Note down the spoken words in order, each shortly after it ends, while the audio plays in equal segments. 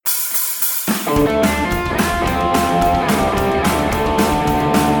Hello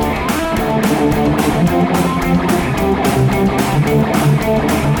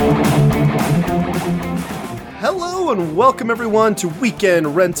and welcome everyone to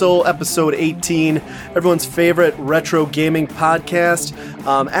Weekend Rental episode 18, everyone's favorite retro gaming podcast.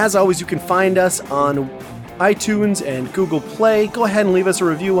 As always, you can find us on iTunes and Google Play. Go ahead and leave us a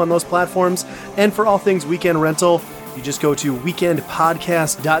review on those platforms. And for all things Weekend Rental, you just go to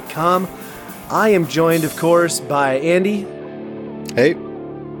weekendpodcast.com. I am joined, of course, by Andy. Hey.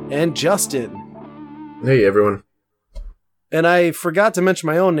 And Justin. Hey, everyone. And I forgot to mention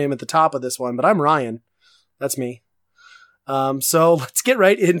my own name at the top of this one, but I'm Ryan. That's me. So let's get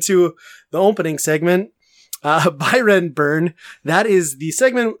right into the opening segment. Buy, Rent, Burn. That is the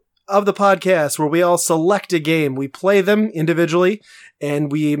segment of the podcast where we all select a game. We play them individually,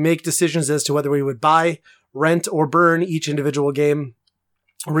 and we make decisions as to whether we would buy, rent, or burn each individual game,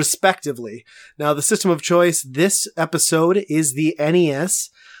 respectively. Now, the system of choice this episode is the NES.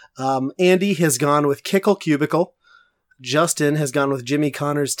 Andy has gone with Kickle Cubicle. Justin has gone with Jimmy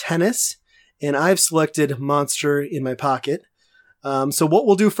Connor's Tennis. And I've selected Monster in My Pocket. So what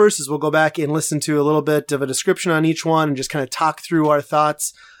we'll do first is we'll go back and listen to a little bit of a description on each one and just kind of talk through our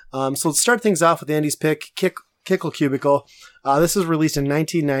thoughts. So let's start things off with Andy's pick, Kickle Cubicle. This was released in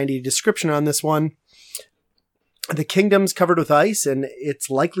 1990. Description on this one: the kingdom's covered with ice, and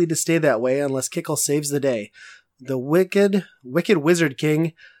it's likely to stay that way unless Kickle saves the day. The wicked Wizard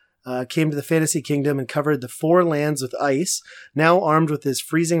King came to the fantasy kingdom and covered the 4 lands with ice. Now armed with his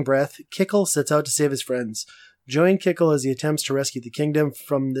freezing breath, Kickle sets out to save his friends. Join Kickle as he attempts to rescue the kingdom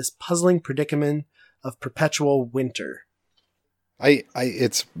from this puzzling predicament of perpetual winter.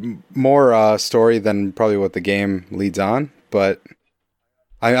 It's more story than probably what the game leads on, but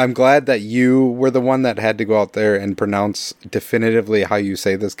I'm glad that you were the one that had to go out there and pronounce definitively how you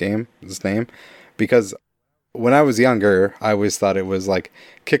say this name, because when I was younger, I always thought it was like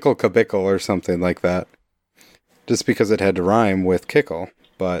Kickle Cabickle or something like that, just because it had to rhyme with Kickle.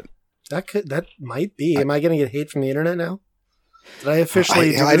 But that might be. Am I going to get hate from the internet now? Did I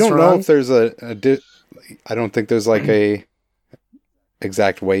officially? I don't know if there's I don't think there's like a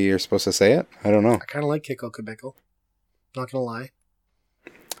exact way you're supposed to say it. I don't know. I kind of like Kickle Cabickle. Not gonna lie.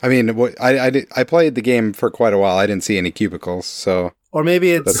 I mean, I played the game for quite a while. I didn't see any cubicles, so. Or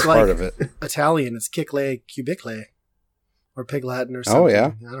maybe it's that's like part of it. Italian. It's Kickle Cubicle. Or Pig Latin or something. Oh,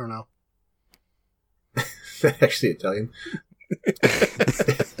 yeah? I don't know. Actually Italian.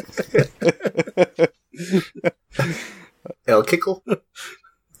 El Kickle?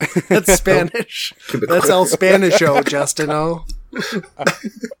 That's Spanish. That's El Spanisho, Justino.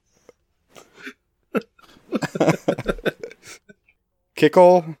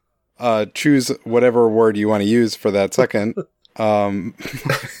 Kickle, choose whatever word you want to use for that second.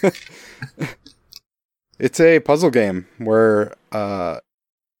 It's a puzzle game where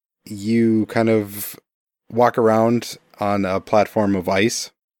you kind of walk around on a platform of ice,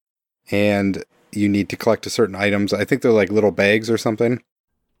 and you need to collect certain items. I think they're like little bags or something,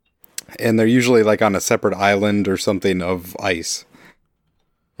 and they're usually like on a separate island or something of ice,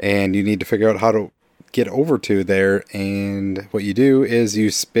 and you need to figure out how to get over to there. And what you do is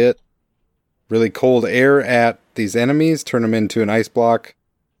you spit really cold air at these enemies, turn them into an ice block,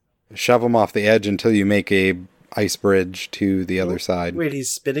 shove them off the edge until you make a ice bridge to the other side. Wait, he's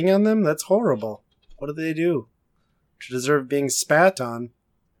spitting on them? That's horrible. What do they do to deserve being spat on?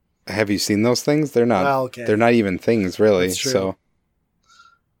 Have you seen those things? They're not. Well, okay. They're not even things, really. That's true. So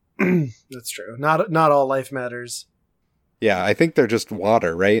that's true. Not all life matters. Yeah, I think they're just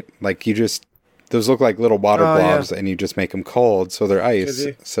water, right? Like those look like little water blobs, and you just make them cold, so they're ice.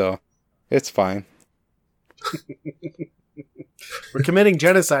 So it's fine. We're committing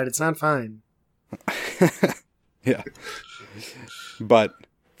genocide. It's not fine. Yeah. But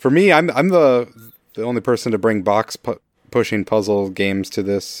for me, I'm the only person to bring pushing puzzle games to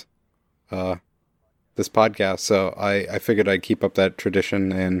this podcast. So I figured I'd keep up that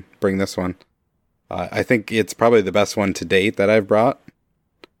tradition and bring this one. I think it's probably the best one to date that I've brought.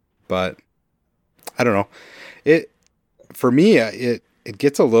 But I don't know. For me, it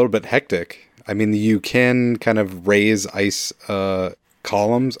gets a little bit hectic. I mean, you can kind of raise ice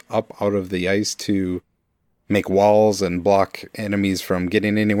columns up out of the ice to make walls and block enemies from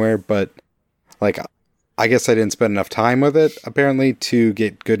getting anywhere, but like I guess I didn't spend enough time with it apparently to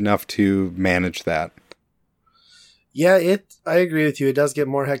get good enough to manage that. Yeah, I agree with you. It does get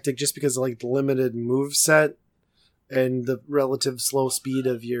more hectic just because of like the limited move set and the relative slow speed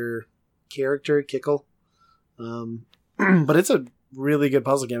of your character, Kickle. But it's a really good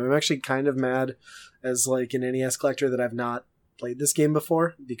puzzle game. I'm actually kind of mad as like an NES collector that I've not played this game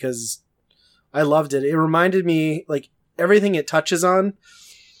before, because I loved it. It reminded me, like, everything it touches on.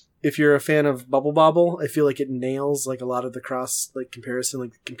 If you're a fan of Bubble Bobble, I feel like it nails like a lot of the cross like comparison,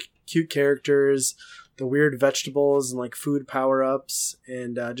 like cute characters, the weird vegetables and like food power ups,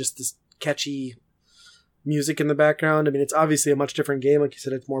 and just this catchy music in the background. I mean, it's obviously a much different game. Like you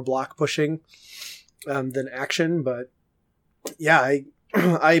said, it's more block pushing than action. But yeah,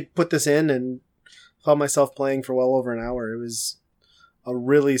 I put this in and found myself playing for well over an hour. It was a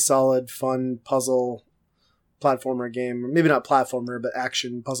really solid, fun puzzle platformer game. Maybe not platformer, but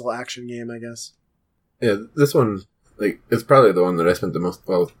puzzle action game, I guess. Yeah, this one, like, it's probably the one that I spent the most,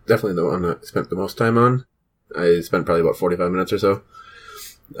 well, definitely the one that I spent the most time on. I spent probably about 45 minutes or so.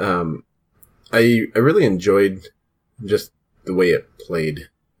 I really enjoyed just the way it played.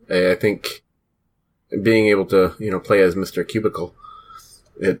 I think being able to, play as Mr. Cubicle,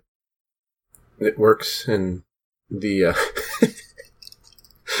 it works, and the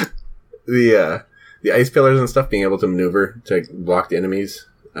the ice pillars and stuff, being able to maneuver to block the enemies,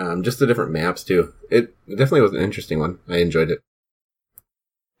 just the different maps too. It definitely was an interesting one. I enjoyed it.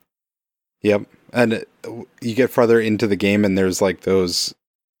 Yep, and you get further into the game, and there's like those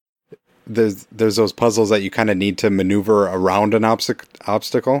puzzles that you kind of need to maneuver around an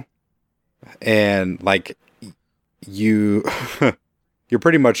obstacle, and like you're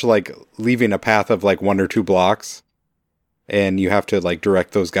pretty much like leaving a path of like 1 or 2 blocks. And you have to like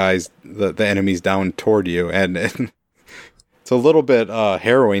direct those guys, the enemies, down toward you, and it's a little bit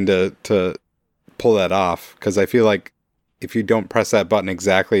harrowing to pull that off, because I feel like if you don't press that button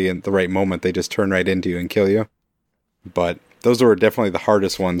exactly in the right moment, they just turn right into you and kill you. But those were definitely the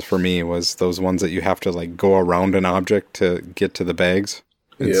hardest ones for me. Was those ones that you have to like go around an object to get to the bags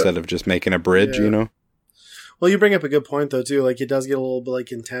instead of just making a bridge, Well, you bring up a good point though too. Like it does get a little bit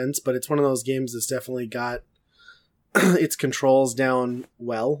like intense, but it's one of those games that's definitely got its controls down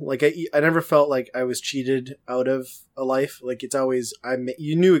well. Like I never felt like I was cheated out of a life. Like it's always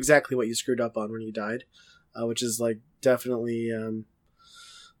you knew exactly what you screwed up on when you died, which is like definitely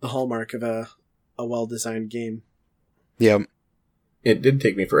the hallmark of a well designed game. Yep. It did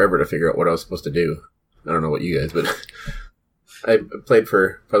take me forever to figure out what I was supposed to do. I don't know what you guys, but I played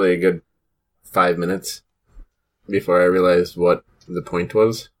for probably a good 5 minutes before I realized what the point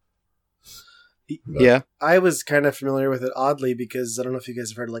was. But yeah, I was kind of familiar with it oddly because I don't know if you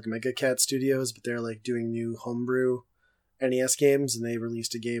guys have heard of like Mega Cat Studios, but they're like doing new homebrew NES games, and they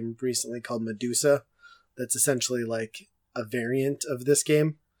released a game recently called Medusa that's essentially like a variant of this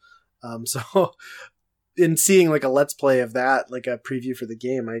game. So in seeing like a let's play of that, like a preview for the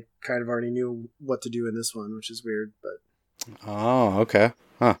game, I kind of already knew what to do in this one, which is weird. But oh, okay,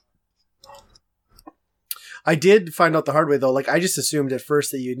 huh. I did find out the hard way though. Like I just assumed at first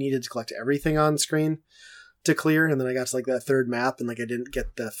that you needed to collect everything on screen to clear, and then I got to like that third map, and like I didn't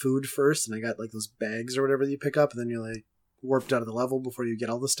get the food first, and I got like those bags or whatever that you pick up, and then you're like warped out of the level before you get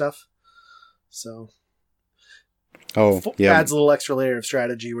all the stuff. So adds a little extra layer of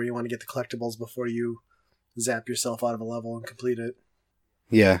strategy where you want to get the collectibles before you zap yourself out of a level and complete it.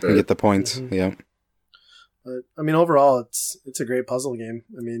 Yeah, and get the points. Mm-hmm. Yeah. But I mean, overall, it's a great puzzle game.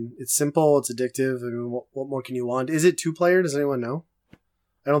 I mean, it's simple, it's addictive. I mean, what more can you want? Is it 2-player? Does anyone know?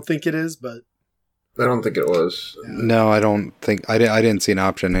 I don't think it is, but I don't think it was. Yeah. No, I don't think I didn't see an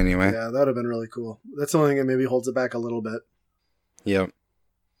option anyway. Yeah, that would have been really cool. That's the only thing that maybe holds it back a little bit. Yep.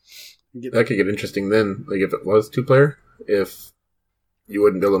 That could get interesting then. Like if it was 2-player, if you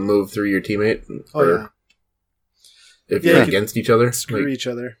wouldn't be able to move through your teammate, if you're against each other, screw each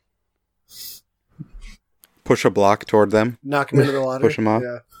other. Push a block toward them. Knock them into the water. Push them off.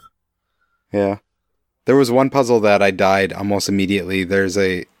 Yeah. Yeah. There was one puzzle that I died almost immediately.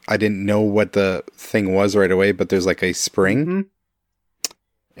 I didn't know what the thing was right away, but there's like a spring. Mm-hmm.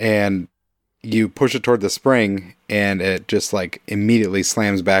 And you push it toward the spring, and it just like immediately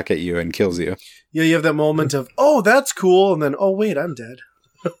slams back at you and kills you. Yeah, you have that moment of, oh, that's cool, and then, oh, wait, I'm dead.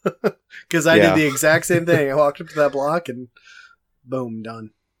 Because I did the exact same thing. I walked up to that block, and boom,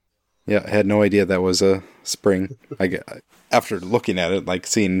 done. Yeah, I had no idea that was a spring. After looking at it, like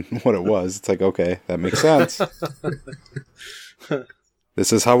seeing what it was, it's like, okay, that makes sense.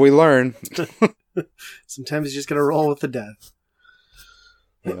 This is how we learn. Sometimes you just gotta roll with the death.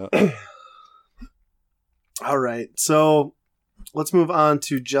 Yeah. All right, so let's move on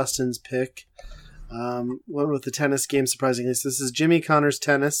to Justin's pick. One with the tennis game, surprisingly. So this is Jimmy Connors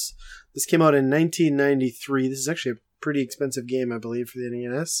Tennis. This came out in 1993. This is actually a pretty expensive game, I believe, for the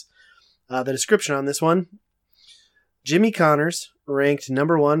NES. The description on this one: Jimmy Connors, ranked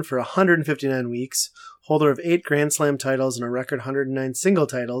number 1 for 159 weeks, holder of 8 Grand Slam titles and a record 109 single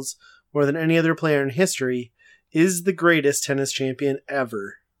titles, more than any other player in history, is the greatest tennis champion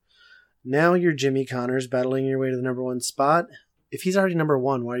ever. Now you're Jimmy Connors battling your way to the number 1 spot. If he's already number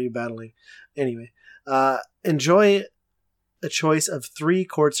 1, why are you battling? Anyway, enjoy a choice of 3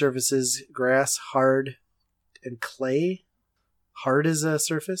 court surfaces: grass, hard, and clay. Hard is a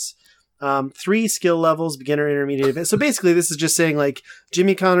surface. 3 skill levels: beginner, intermediate, advanced. So basically this is just saying like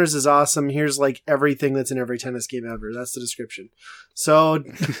Jimmy Connors is awesome. Here's like everything that's in every tennis game ever. That's the description. So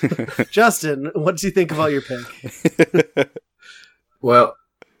Justin, what did you think about your pick? Well,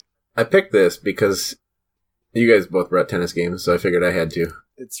 I picked this because you guys both brought tennis games, so I figured I had to.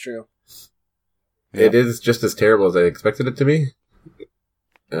 It's true. Yeah. It is just as terrible as I expected it to be,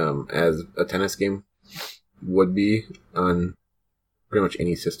 as a tennis game would be on pretty much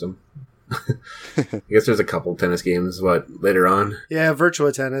any system. I guess there's a couple tennis games, later on. Yeah,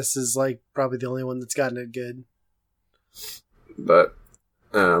 Virtua Tennis is like probably the only one that's gotten it good. But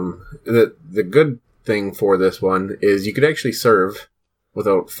the good thing for this one is you could actually serve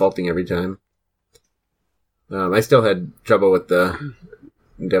without faulting every time. I still had trouble with the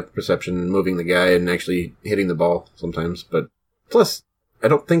depth perception, moving the guy, and actually hitting the ball sometimes. But plus, I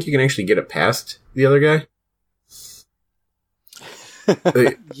don't think you can actually get it past the other guy.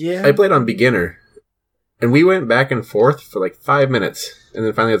 Yeah. I played on beginner, and we went back and forth for like 5 minutes, and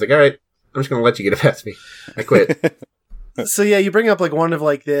then finally I was like, all right, I'm just going to let you get it past me. I quit. So yeah, you bring up like one of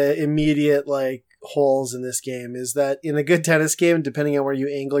like the immediate like holes in this game is that in a good tennis game, depending on where you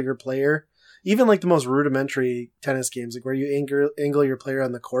angle your player, even like the most rudimentary tennis games, like where you angle your player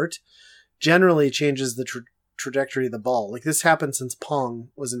on the court, generally changes the trajectory of the ball. Like this happened since Pong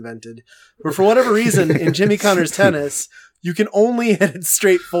was invented. But for whatever reason, in Jimmy Connors tennis, you can only hit it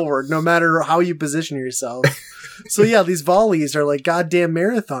straight forward, no matter how you position yourself. So yeah, these volleys are like goddamn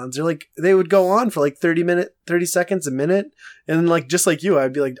marathons. They're like, they would go on for like 30 seconds, a minute. And then like, just like you,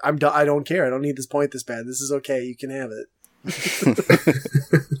 I'd be like, I don't care. I don't need this point this bad. This is okay. You can have it.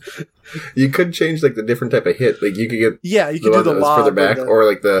 You could change like the different type of hit. Like you could get you could do the lob further back, or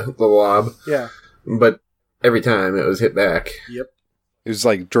like the lob. Yeah. But every time it was hit back. Yep. It was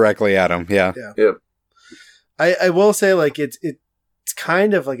like directly at him. Yeah. Yep. I will say like it's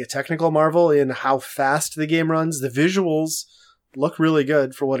kind of like a technical marvel in how fast the game runs. The visuals look really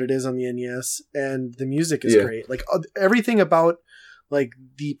good for what it is on the NES, and the music is great. Like everything about like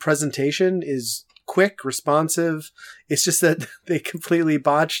the presentation is quick, responsive. It's just that they completely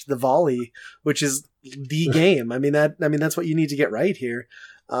botched the volley, which is the game. I mean that's what you need to get right here.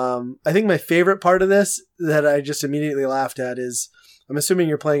 I think my favorite part of this that I just immediately laughed at is, I'm assuming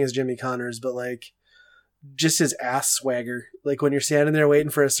you're playing as Jimmy Connors, but like just his ass swagger. Like when you're standing there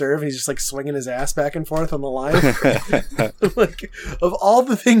waiting for a serve and he's just like swinging his ass back and forth on the line. Like of all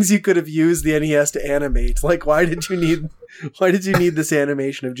the things you could have used the NES to animate, like why did you need this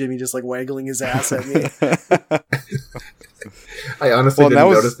animation of Jimmy just like waggling his ass at me? I honestly didn't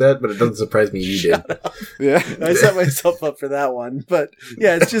notice that, but it doesn't surprise me you did. Yeah. I set myself up for that one. But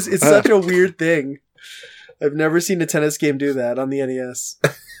yeah, it's such a weird thing. I've never seen a tennis game do that on the NES.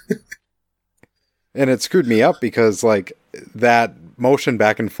 And it screwed me up because like that motion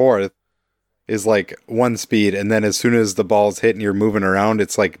back and forth is like one speed, and then as soon as the ball's hit and you're moving around,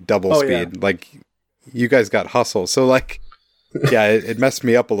 it's like double speed. Yeah. Like you guys got hustle. So like, yeah, it messed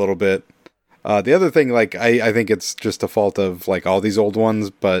me up a little bit. The other thing, like I think it's just a fault of like all these old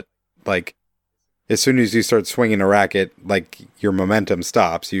ones, but like as soon as you start swinging a racket, like your momentum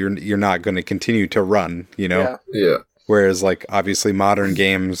stops. You're not going to continue to run, you know? Yeah. Whereas like obviously modern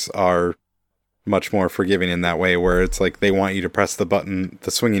games are much more forgiving in that way, where it's like they want you to press the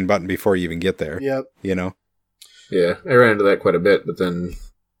swinging button before you even get there. Yep. You know? Yeah, I ran into that quite a bit, but then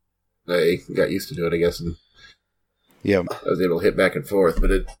I got used to it, I guess, and I was able to hit back and forth,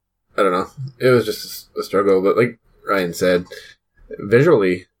 but I don't know. It was just a struggle, but like Ryan said,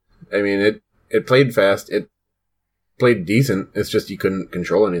 visually, I mean, it played fast, it played decent, it's just you couldn't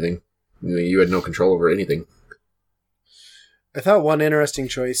control anything. You had no control over anything. I thought one interesting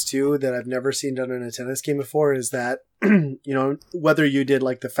choice, too, that I've never seen done in a tennis game before is that, whether you did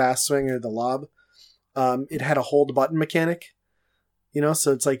like the fast swing or the lob, it had a hold button mechanic,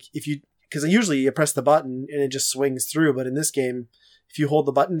 so it's like because usually you press the button and it just swings through. But in this game, if you hold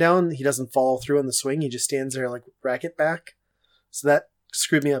the button down, he doesn't follow through on the swing. He just stands there like racket back. So that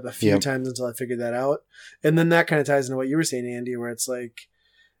screwed me up a few times until I figured that out. And then that kind of ties into what you were saying, Andy, where it's like,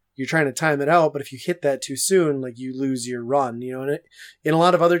 you're trying to time it out, but if you hit that too soon, like you lose your run, and in a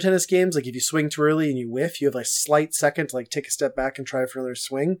lot of other tennis games, like if you swing too early and you whiff, you have a slight second to like take a step back and try for another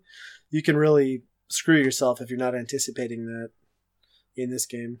swing. You can really screw yourself if you're not anticipating that in this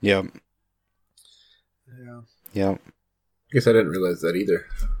game. Yep. Yeah. Yep. I guess I didn't realize that either.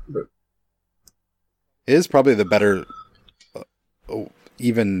 But it is probably the better,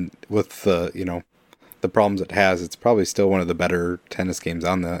 even with the, the problems it has, it's probably still one of the better tennis games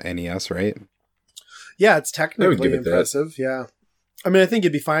on the NES, right? Yeah, it's technically give it that. impressive. Yeah. I mean, I think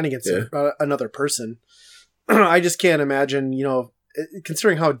it'd be fine against another person. I just can't imagine,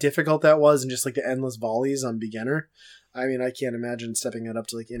 considering how difficult that was and just like the endless volleys on beginner. I mean, I can't imagine stepping it up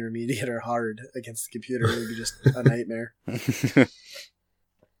to like intermediate or hard against the computer. It would be just a nightmare.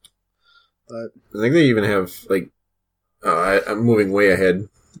 But I think they even have like, I'm moving way ahead,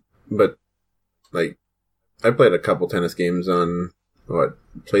 but like I played a couple tennis games on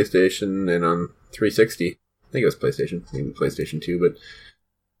PlayStation and on 360. I think it was PlayStation, maybe PlayStation 2, but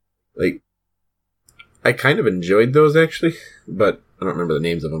like I kind of enjoyed those actually, but I don't remember the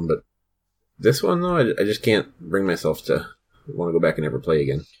names of them. But this one though, I just can't bring myself to want to go back and ever play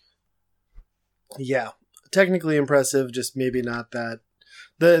again. Yeah, technically impressive, just maybe not that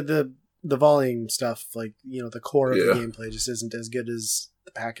the volume stuff, like the core of the gameplay just isn't as good as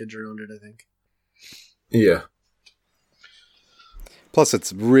the package around it, I think. Yeah. Plus,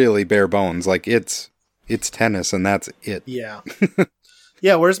 it's really bare bones. Like it's tennis, and that's it. Yeah.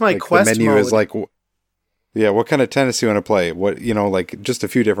 Yeah. Where's my like quest the menu mode? is like, what kind of tennis do you want to play? What like just a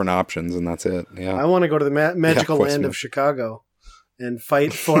few different options, and that's it. Yeah. I want to go to the magical quest land mode. of Chicago and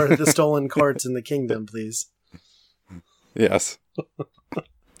fight for the stolen courts in the kingdom, please. Yes.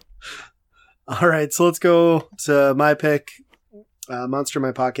 All right, so let's go to my pick, Monster in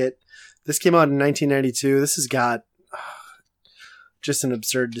My Pocket. This came out in 1992. This has got just an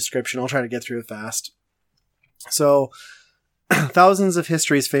absurd description. I'll try to get through it fast. So, thousands of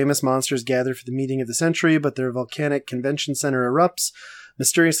history's famous monsters gather for the meeting of the century, but their volcanic convention center erupts,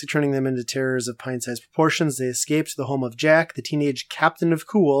 mysteriously turning them into terrors of pint-sized proportions. They escape to the home of Jack, the teenage captain of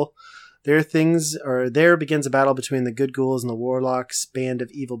Cool. There begins a battle between the good ghouls and the warlocks' band of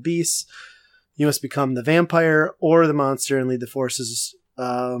evil beasts. You must become the vampire or the monster and lead the forces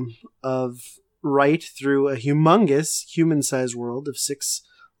of right through a humongous human-sized world of 6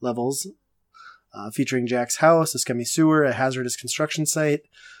 levels, featuring Jack's house, a scummy sewer, a hazardous construction site.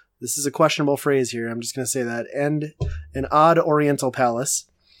 This is a questionable phrase here. I'm just going to say that. And an odd oriental palace.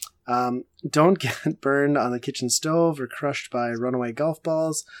 Don't get burned on the kitchen stove or crushed by runaway golf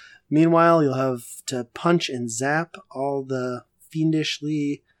balls. Meanwhile, you'll have to punch and zap all the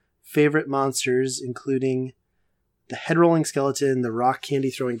fiendishly favorite monsters, including the head-rolling skeleton, the rock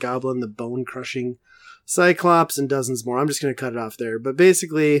candy-throwing goblin, the bone-crushing cyclops, and dozens more. I'm just going to cut it off there. But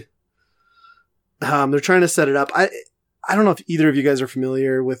basically, they're trying to set it up. I don't know if either of you guys are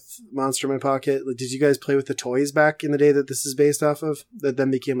familiar with Monster in My Pocket. Like, did you guys play with the toys back in the day that this is based off of? That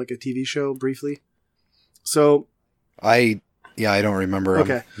then became like a TV show briefly? So... I don't remember.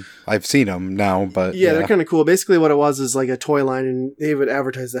 Okay. I've seen them now, but yeah, they're kind of cool. Basically, what it was is like a toy line, and they would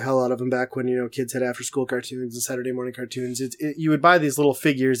advertise the hell out of them back when kids had after school cartoons and Saturday morning cartoons. You would buy these little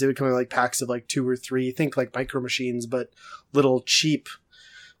figures. They would come in like packs of like 2 or 3. Think like Micro Machines, but little cheap,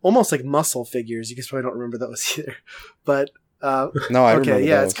 almost like muscle figures. You guys probably don't remember those either. But no, I remember.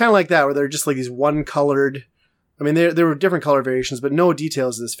 Yeah, those. it's kind of like that where they're just like these one colored. I mean, there were different color variations, but no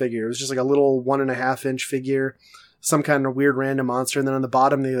details of this figure. It was just like a little 1.5-inch figure. Some kind of weird random monster, and then on the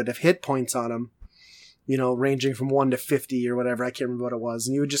bottom they would have hit points on them, ranging from 1 to 50 or whatever. I can't remember what it was.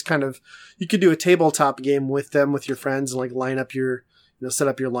 And you would just you could do a tabletop game with them, with your friends, and like line up your, set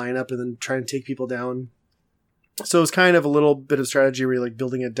up your lineup and then try and take people down. So it was kind of a little bit of strategy where you're like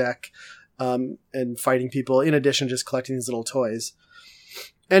building a deck and fighting people, in addition to just collecting these little toys.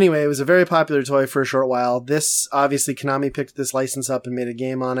 Anyway, it was a very popular toy for a short while. This, obviously, Konami picked this license up and made a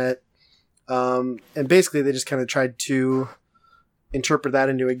game on it. And basically they just kind of tried to interpret that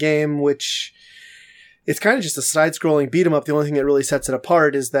into a game, which it's kind of just a side-scrolling beat 'em up. The only thing that really sets it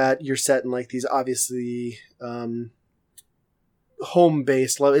apart is that you're set in like these obviously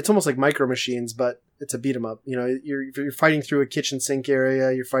home-based level. It's almost like Micro Machines, but it's a beat 'em up. You're fighting through a kitchen sink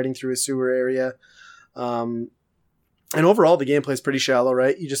area, you're fighting through a sewer area, and overall the gameplay is pretty shallow,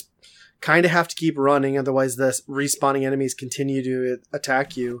 right? You just kind of have to keep running, otherwise the respawning enemies continue to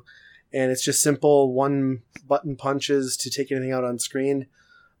attack you. And it's just simple 1-button punches to take anything out on screen,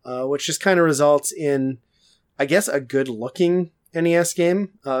 which just kind of results in, I guess, a good-looking NES game.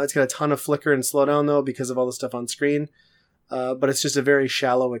 It's got a ton of flicker and slowdown, though, because of all the stuff on screen. But it's just a very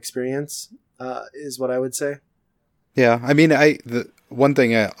shallow experience, is what I would say. Yeah, I mean, the one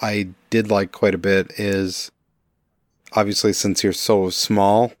thing I did like quite a bit is, obviously, since you're so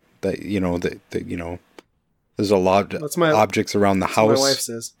small, that, there's a lot of objects around the house. My wife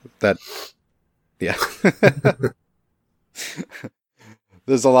says that. Yeah.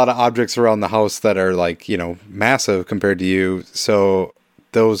 There's a lot of objects around the house that are like, massive compared to you. So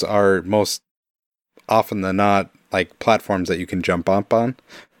those are most often than not like platforms that you can jump up on.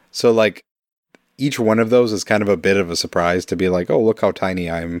 So like each one of those is kind of a bit of a surprise to be like, oh, look how tiny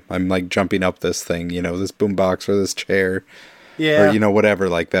I'm like jumping up this thing, this boombox or this chair, Yeah. or whatever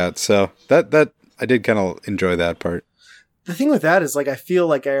like that. So that I did kind of enjoy that part. The thing with that is, like, I feel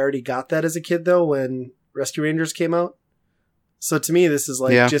like I already got that as a kid, though, when Rescue Rangers came out. So to me, this is,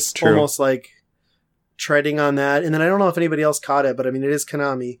 like, just true. almost, like, treading on that. And then I don't know if anybody else caught it, but, I mean, it is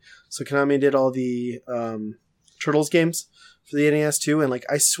Konami. So Konami did all the Turtles games for the NES, too. And, like,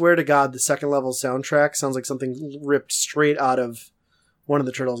 I swear to God, the second level soundtrack sounds like something ripped straight out of one of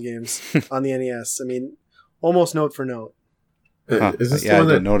the Turtles games on the NES. I mean, almost note for note. Is this the I one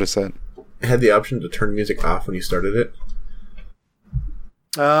that didn't notice that. had the option to turn music off when you started it?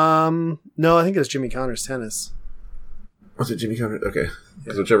 No, I think it was Jimmy Connor's Tennis. Was it Jimmy Connor? Okay.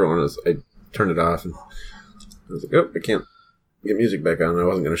 Because whichever one it was, I turned it off and I was like, oh, I can't get music back on. I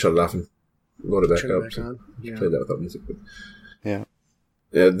wasn't going to shut it off and load it back Turn up. it back So on. Yeah. played that without music. But Yeah.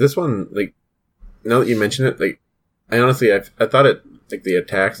 yeah, this one, like, now that you mention it, like, I honestly, I thought it, like, the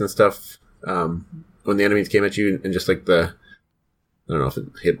attacks and stuff, when the enemies came at you and just, like, I don't know if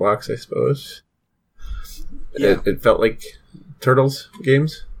it hitbox, I suppose. Yeah. It felt like Turtles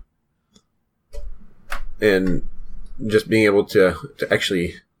games. And just being able to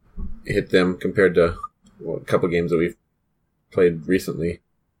actually hit them compared to a couple games that we've played recently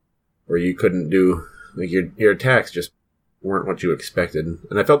where you couldn't do, like, your attacks just weren't what you expected.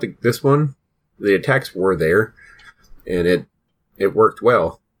 And I felt like this one, the attacks were there and it worked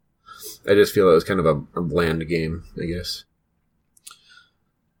well. I just feel it was kind of a bland game, I guess.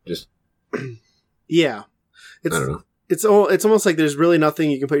 Just, Yeah. I don't know. It's almost like there's really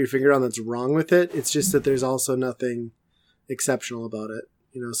nothing you can put your finger on that's wrong with it. It's just that there's also nothing exceptional about it,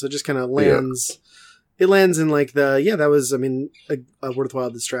 so it just kind of lands. Yeah. It lands in like that was, I mean, a worthwhile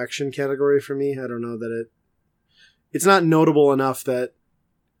distraction category for me. I don't know that it's not notable enough that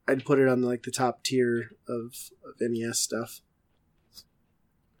I'd put it on like the top tier of NES stuff.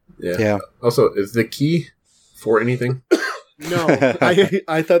 Yeah. Also, is the key for anything? No,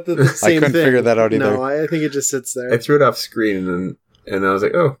 I thought that the same I couldn't thing. figure that out either. No, I think it just sits there. I threw it off screen and I was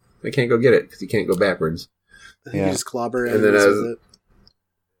like, oh, I can't go get it because you can't go backwards. I think you just clobber and then with it.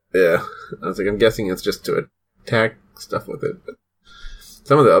 Yeah, I was like, I'm guessing it's just to attack stuff with it. But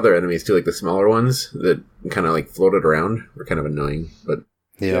some of the other enemies too, like the smaller ones that kind of like floated around, were kind of annoying. But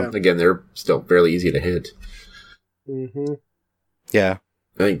Yeah. again, they're still fairly easy to hit. Mm-hmm. Yeah.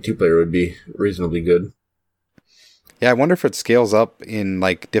 I think 2-player would be reasonably good. Yeah, I wonder if it scales up in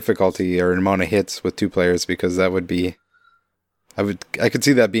like difficulty or amount of hits with 2 players, because that would be, I could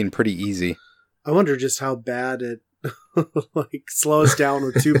see that being pretty easy. I wonder just how bad it like slows down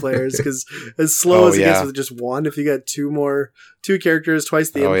with 2 players, because as slow as it gets with just one, if you got two characters,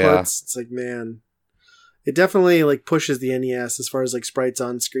 twice the inputs, it's like, man, it definitely like pushes the NES as far as like sprites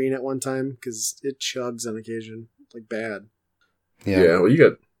on screen at one time, because it chugs on occasion, like bad. Yeah, well, you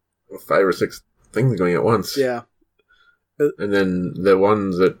got 5 or 6 things going at once. Yeah. And then the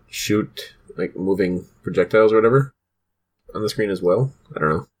ones that shoot like moving projectiles or whatever on the screen as well. I don't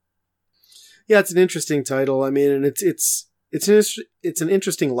know. Yeah, it's an interesting title. I mean, and it's an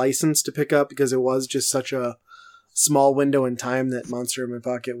interesting license to pick up, because it was just such a small window in time that Monster in My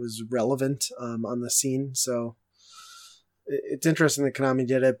Pocket was relevant on the scene. So it's interesting that Konami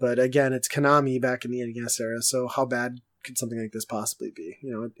did it, but again, it's Konami back in the NES era. So how bad could something like this possibly be?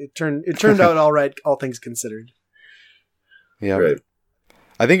 It turned out all right, all things considered. Yeah. Right.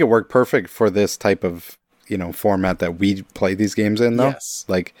 I think it worked perfect for this type of, format that we play these games in, though. Yes.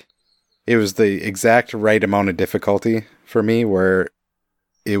 Like, it was the exact right amount of difficulty for me, where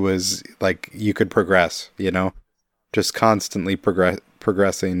it was like you could progress, just constantly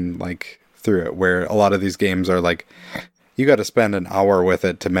progressing like through it, where a lot of these games are like, you got to spend an hour with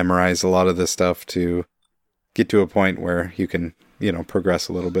it to memorize a lot of this stuff to get to a point where you can, progress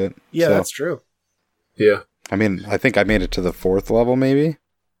a little bit. Yeah, So, that's true. Yeah. I mean, I think I made it to the 4th level maybe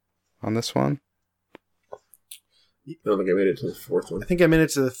on this one. I don't think I made it to the 4th one. I think I made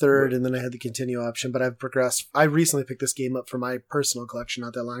it to the 3rd, and then I had the continue option, but I've progressed. I recently picked this game up for my personal collection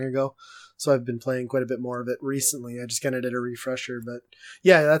not that long ago, so I've been playing quite a bit more of it recently. I just kind of did a refresher, but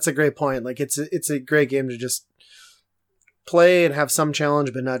yeah, that's a great point. Like, it's a great game to just play and have some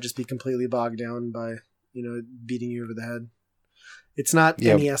challenge, but not just be completely bogged down by, beating you over the head. It's not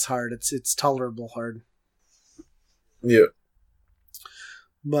NES hard. It's tolerable hard. Yeah.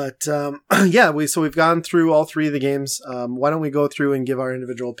 But yeah, we've gone through all 3 of the games. Why don't we go through and give our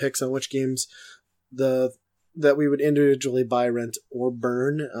individual picks on which games that we would individually buy, rent, or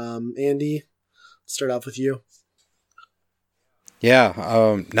burn? Andy, start off with you. Yeah.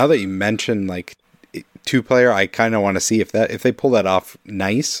 Now that you mentioned like 2-player, I kind of want to see if they pull that off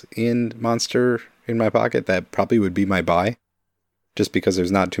nice in Monster in My Pocket. That probably would be my buy, just because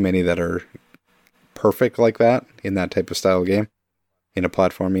there's not too many that are perfect like that in that type of style game, in a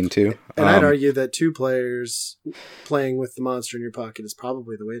platforming too. And I'd argue that 2 players playing with the monster in your pocket is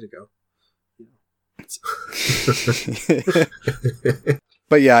probably the way to go.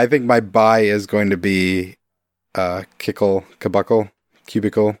 But yeah, I think my buy is going to be Cubicle.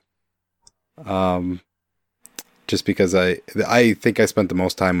 Just because I think I spent the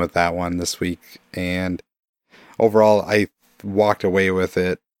most time with that one this week, and overall I walked away with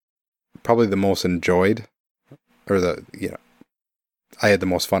it probably the most enjoyed, or I had the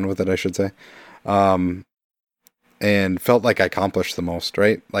most fun with it, I should say, and felt like I accomplished the most,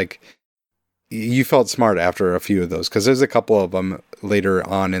 right? Like, you felt smart after a few of those, because there's a couple of them later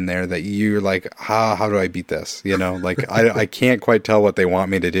on in there that you're like, how do I beat this? Like I can't quite tell what they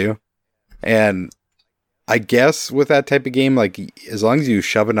want me to do. And I guess with that type of game, like, as long as you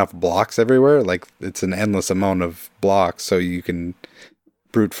shove enough blocks everywhere, like, it's an endless amount of blocks, so you can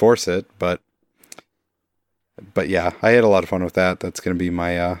brute force it. But yeah, I had a lot of fun with that. That's going to be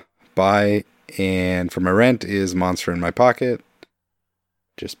my buy. And for my rent is Monster in My Pocket,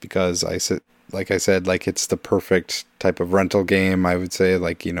 just because like I said, it's the perfect type of rental game. I would say,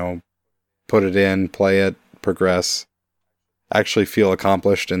 put it in, play it, progress, actually feel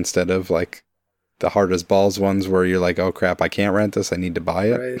accomplished, instead of like the hard as balls ones where you're like, oh crap, I can't rent this, I need to buy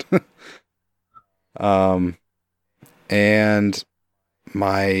it. Right. And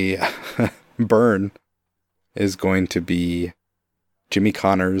my burn is going to be Jimmy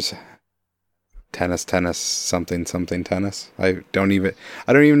Connors tennis something tennis. I don't even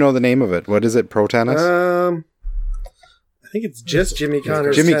know the name of it. What is it? Pro tennis? I think it's just Jimmy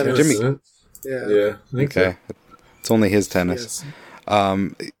Connors tennis. Jimmy. Yeah. Okay. So. It's only his tennis.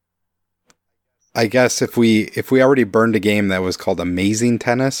 Yes. I guess if we already burned a game that was called Amazing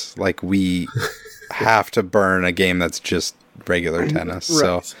Tennis, like, we have to burn a game that's just regular tennis.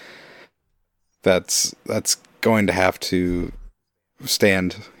 Right. So that's going to have to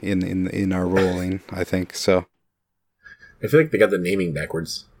stand in our rolling, I think. So I feel like they got the naming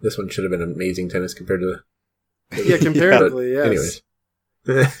backwards. This one should have been Amazing Tennis compared to comparatively, yes.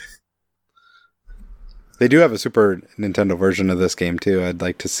 Anyways. They do have a Super Nintendo version of this game too. I'd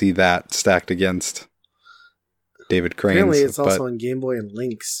like to see that stacked against David Crane's. Apparently it's also on Game Boy and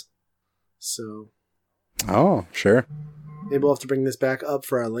Lynx. So oh, sure. Maybe we'll have to bring this back up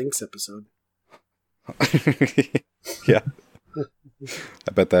for our Lynx episode. Yeah.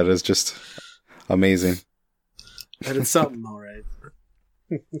 I bet that is just amazing. But it's something, all right.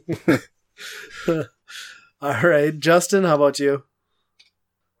 All right, Justin, how about you?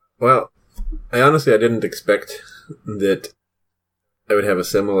 Well, I didn't expect that I would have a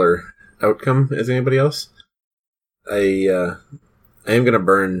similar outcome as anybody else. I am going to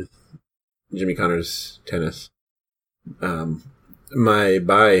burn Jimmy Connors tennis. My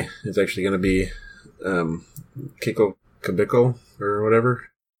buy is actually going to be Cubicle or whatever.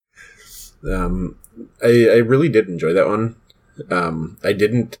 I really did enjoy that one. I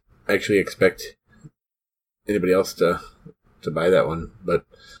didn't actually expect anybody else to buy that one, but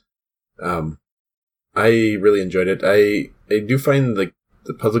I really enjoyed it. I do find the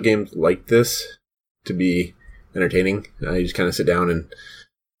puzzle games like this to be entertaining. You just kind of sit down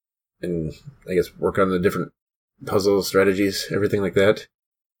and I guess work on the different puzzle strategies, everything like that.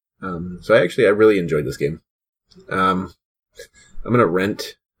 So I really enjoyed this game. I'm gonna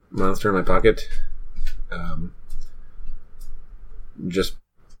rent Monster in My Pocket, just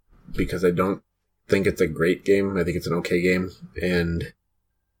because I don't think it's a great game. I think it's an okay game, and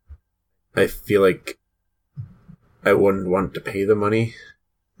I feel like I wouldn't want to pay the money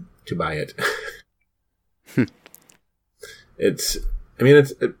to buy it.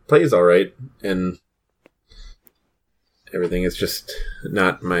 It plays all right and everything. It's just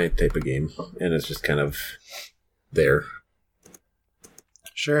not my type of game, and it's just kind of there.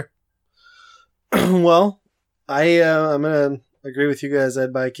 Sure. Well, I'm gonna agree with you guys.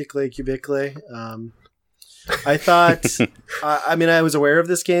 I'd buy Cubicle. I thought, I was aware of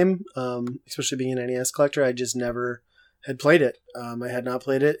this game, especially being an NES collector. I just never had played it. I had not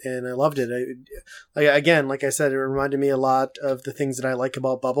played it, and I loved it. Like I said, it reminded me a lot of the things that I like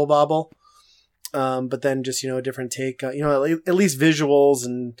about Bubble Bobble. But then just, a different take, at least visuals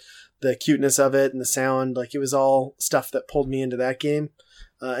and the cuteness of it and the sound, like, it was all stuff that pulled me into that game.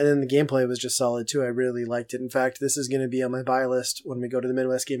 And then the gameplay was just solid too. I really liked it. In fact, this is going to be on my buy list when we go to the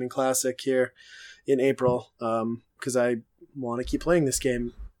Midwest Gaming Classic here in April, because I want to keep playing this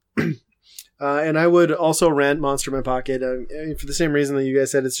game. And I would also rent Monster in My Pocket for the same reason that you guys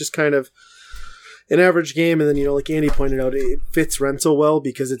said. It's an average game, and then, like Andy pointed out, it fits rental well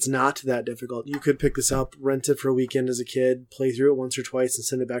because it's not that difficult. You could pick this up, rent it for a weekend as a kid, play through it once or twice, and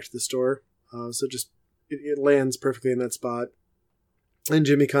send it back to the store. So it lands perfectly in that spot. And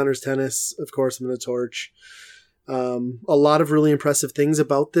Jimmy Connor's Tennis, of course, I'm going to torch. A lot of really impressive things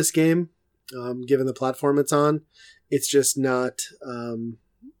about this game, given the platform it's on. It's just not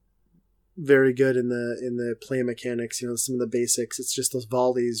very good in the play mechanics. Some of the basics. It's just those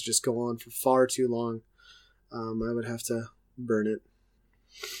volleys just go on for far too long. I would have to burn it.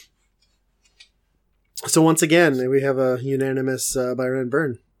 So once again, we have a unanimous Byron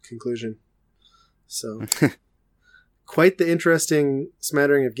burn conclusion. So quite the interesting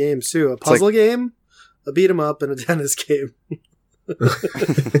smattering of games too. A puzzle game, a beat 'em up, and a tennis game.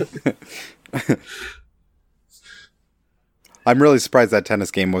 I'm really surprised that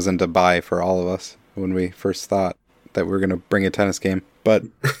tennis game wasn't a buy for all of us when we first thought that we were going to bring a tennis game. But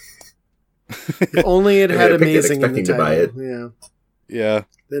if only it had amazing in the title. To buy it. Yeah. Yeah.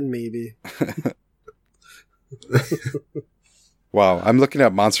 Then maybe. Wow, I'm looking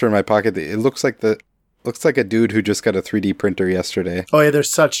at Monster in my pocket. It looks like a dude who just got a 3D printer yesterday. Oh yeah, they're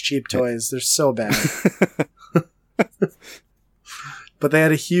such cheap toys. They're so bad. But they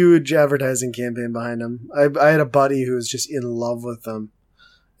had a huge advertising campaign behind them. I had a buddy who was just in love with them.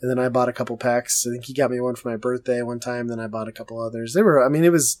 And then I bought a couple packs. I think he got me one for my birthday one time. Then I bought a couple others. It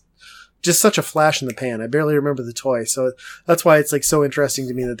was just such a flash in the pan. I barely remember the toy. So that's why it's so interesting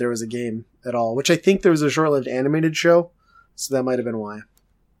to me that there was a game at all, which I think there was a short-lived animated show. So that might have been why.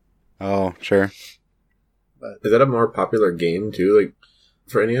 Oh, sure. But is that a more popular game too,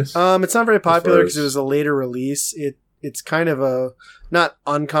 for NES? It's not very popular because it was a later release. It's kind of not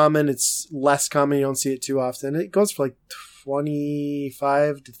uncommon. It's less common. You don't see it too often. It goes for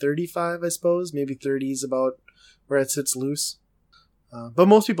 25 to 35, I suppose. Maybe 30 is about where it sits loose. But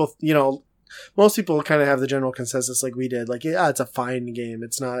most people, kind of have the general consensus like we did. It's a fine game.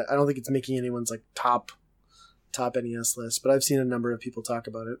 It's not. I don't think it's making anyone's top NES list. But I've seen a number of people talk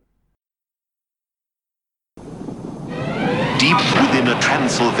about it. Deep within a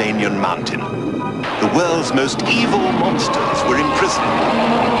Transylvanian mountain, the world's most evil monsters were imprisoned.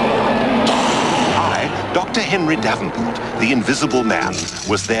 I, Dr. Henry Davenport, the Invisible Man,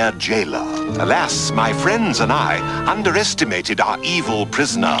 was their jailer. Alas, my friends and I underestimated our evil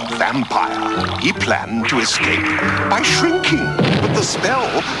prisoner, Vampire. He planned to escape by shrinking, but the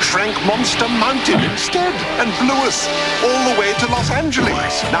spell shrank Monster Mountain instead and blew us all the way to Los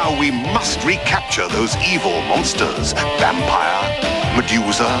Angeles. Now we must recapture those evil monsters, Vampire,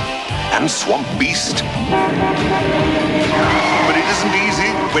 Medusa, and Swamp Beast. But it isn't easy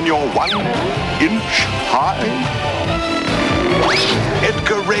when you're 1 inch high.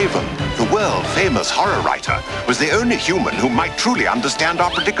 Edgar Raven, the world-famous horror writer, was the only human who might truly understand our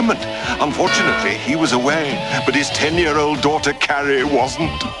predicament. Unfortunately, he was away, but his 10-year-old daughter Carrie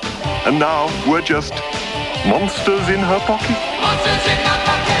wasn't. And now we're just monsters in her pocket. Monsters in my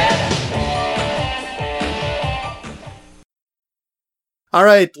pocket! All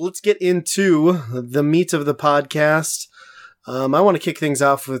right, let's get into the meat of the podcast. I want to kick things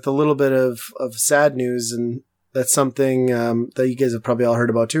off with a little bit of sad news, and that's something that you guys have probably all heard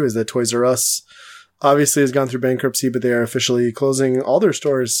about too, is that Toys R Us obviously has gone through bankruptcy, but they are officially closing all their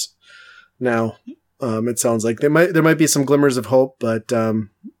stores now. It sounds like there might be some glimmers of hope, but the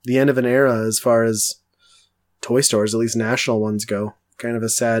end of an era as far as toy stores, at least national ones go. Kind of a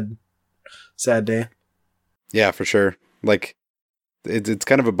sad day. Yeah, for sure. It's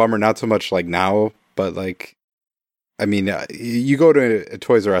kind of a bummer, not so much now, but you go to a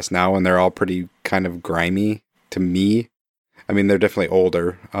Toys R Us now and they're all pretty kind of grimy to me. I mean, they're definitely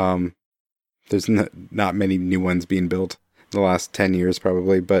older. There's not many new ones being built in the last 10 years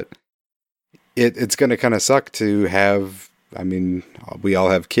probably, but it's going to kind of suck to have, we all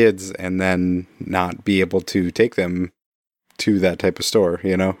have kids and then not be able to take them to that type of store,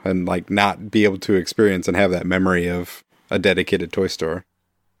 and not be able to experience and have that memory of a dedicated toy store.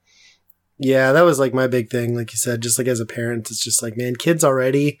 Yeah, that was my big thing. Like you said, just as a parent, it's just man, kids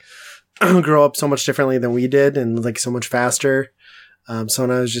already grow up so much differently than we did and so much faster. So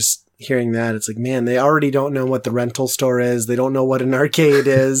when I was just hearing that, it's man, they already don't know what the rental store is. They don't know what an arcade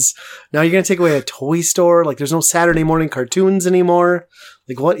is. Now you're going to take away a toy store. There's no Saturday morning cartoons anymore.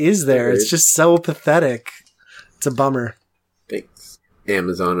 what is there? It's just so pathetic. It's a bummer. Thanks.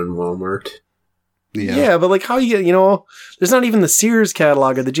 Amazon and Walmart. Yeah, but how you get, there's not even the Sears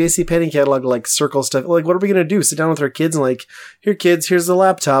catalog or the JCPenney catalog, circle stuff. What are we going to do? Sit down with our kids and here kids, here's the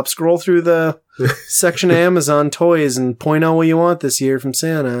laptop, scroll through the section of Amazon toys and point out what you want this year from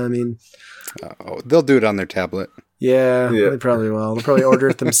Santa. They'll do it on their tablet. Yeah, they probably will. They'll probably order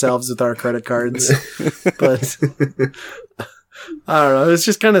it themselves with our credit cards. But I don't know. It's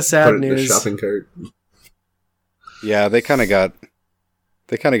just kind of sad Put it news. in the shopping cart. Yeah, they kind of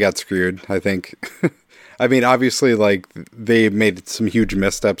got screwed, I think. I mean, obviously, like, they made some huge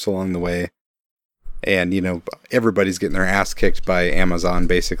missteps along the way. And, you know, everybody's getting their ass kicked by Amazon,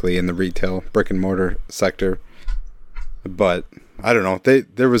 basically, in the retail brick and mortar sector. But I don't know.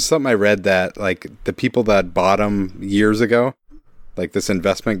 There was something I read that, like, the people that bought them years ago, like this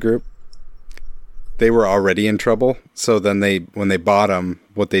investment group, they were already in trouble. So then when they bought them,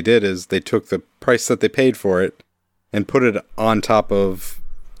 what they did is they took the price that they paid for it and put it on top of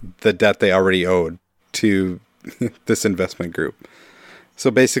the debt they already owed to this investment group. So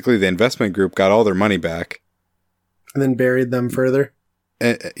basically, the investment group got all their money back. And then buried them further.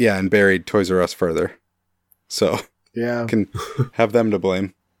 And buried Toys R Us further. So, yeah, can have them to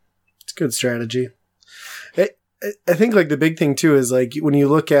blame. It's a good strategy. I think, like, the big thing, too, is, like, when you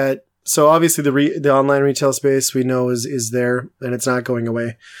look at... So, obviously, the online retail space we know is there, and it's not going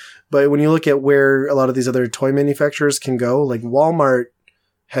away. But when you look at where a lot of these other toy manufacturers can go, like, Walmart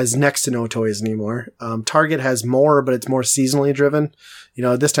has next to no toys anymore. Target has more, but it's more seasonally driven. You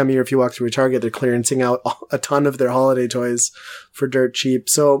know, this time of year, if you walk through a Target, they're clearancing out a ton of their holiday toys for dirt cheap.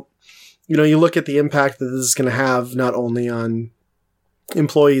 So, you know, you look at the impact that this is going to have not only on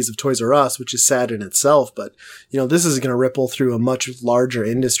employees of Toys R Us, which is sad in itself, but, you know, this is going to ripple through a much larger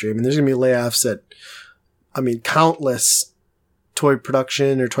industry. I mean, there's going to be layoffs at, countless toy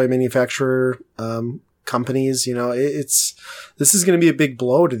production or toy manufacturer companies. You know, this is going to be a big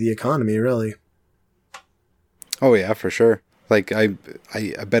blow to the economy, really. Oh yeah, for sure. Like I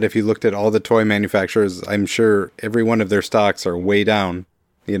bet if you looked at all the toy manufacturers, I'm sure every one of their stocks are way down,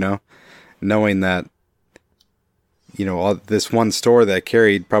 you know, knowing that, you know, this one store that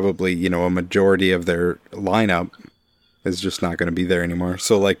carried probably, you know, a majority of their lineup is just not going to be there anymore.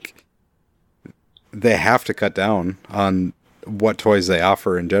 So, like, they have to cut down on what toys they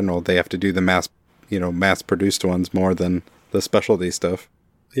offer in general. They have to do the mass-produced ones more than the specialty stuff.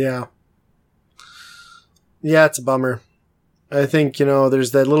 Yeah. Yeah, it's a bummer. I think, you know,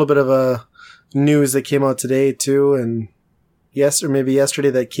 there's that little bit of a news that came out today, too, and maybe yesterday,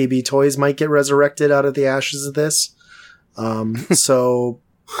 that KB Toys might get resurrected out of the ashes of this. So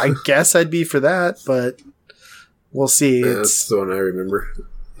I guess I'd be for that, but we'll see. Yeah, that's the one I remember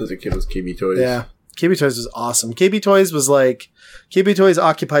as a kid, was KB Toys. Yeah. KB Toys was awesome. KB Toys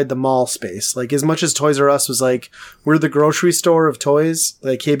occupied the mall space. Like, as much as Toys R Us was like, we're the grocery store of toys,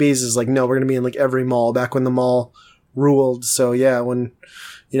 like, KB's is like, no, we're going to be in, like, every mall, back when the mall ruled. So yeah, when,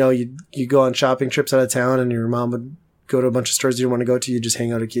 you know, you go on shopping trips out of town and your mom would go to a bunch of stores you didn't want to go to, you just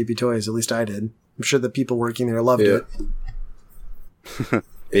hang out at KB Toys. At least I did. I'm sure the people working there loved it. Yeah, I'm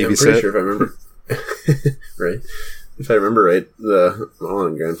pretty sure if I remember right. If I remember right, the mall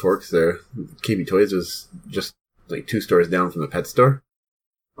in Grand Forks there, KB Toys was just like 2 stores down from the pet store.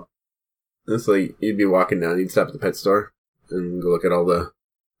 It's like you'd be walking down, you'd stop at the pet store and go look at all the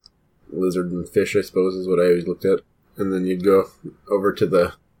lizard and fish, I suppose, is what I always looked at. And then you'd go over to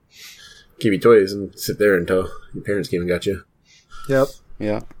the KB Toys and sit there until your parents came and got you. Yep.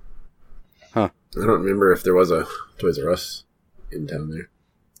 Yeah. Huh. I don't remember if there was a Toys R Us in town there.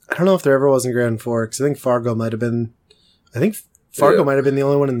 I don't know if there ever was in Grand Forks. I think Fargo might have been the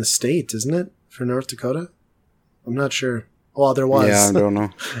only one in the state, isn't it? For North Dakota? I'm not sure. Well, there was. Yeah, I don't know.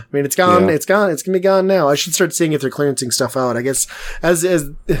 I mean, it's gone. Yeah. It's gone. It's going to be gone now. I should start seeing if they're clearancing stuff out. I guess as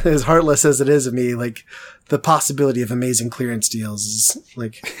heartless as it is of me, like, the possibility of amazing clearance deals is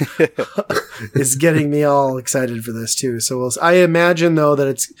like is getting me all excited for this too. So I imagine though that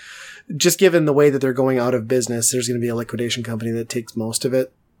it's just, given the way that they're going out of business, there's going to be a liquidation company that takes most of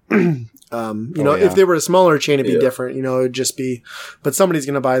it. If they were a smaller chain, it'd be different. You know, it'd just be, but somebody's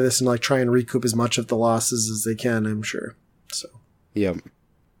going to buy this and like try and recoup as much of the losses as they can, I'm sure. So, yeah.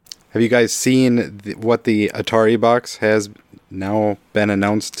 Have you guys seen what the Atari box has now been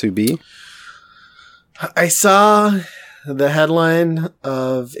announced to be? I saw the headline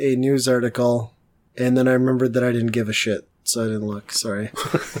of a news article, and then I remembered that I didn't give a shit, so I didn't look. Sorry.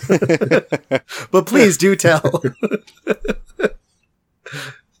 But please do tell.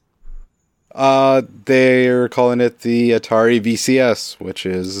 They're calling it the Atari VCS, which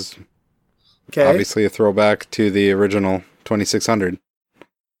is obviously a throwback to the original 2600.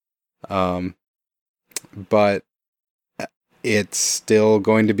 But it's still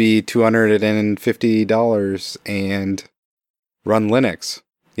going to be $250 and run Linux.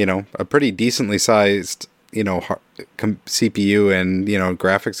 You know, a pretty decently sized, you know, CPU and, you know,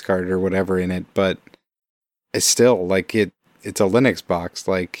 graphics card or whatever in it. But it's still like it's a Linux box.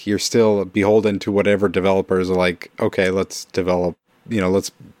 Like, you're still beholden to whatever developers are like, okay, let's develop,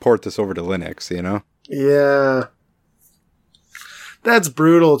 let's port this over to Linux, Yeah. That's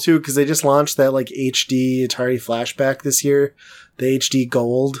brutal too, because they just launched that like HD Atari Flashback this year, the HD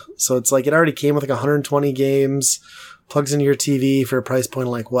Gold. So it's like it already came with like 120 games, plugs into your TV for a price point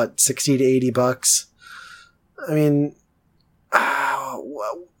of like what, $60 to $80. I mean,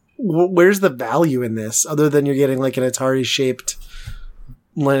 where's the value in this other than you're getting like an Atari shaped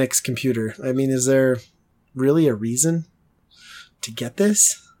Linux computer? I mean, is there really a reason to get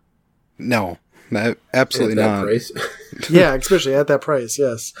this? No. Absolutely not. Price. Yeah, especially at that price,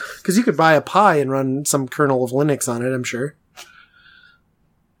 yes. Because you could buy a Pi and run some kernel of Linux on it, I'm sure.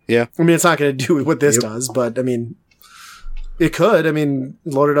 Yeah. I mean, it's not going to do what this does, but, I mean, it could. I mean,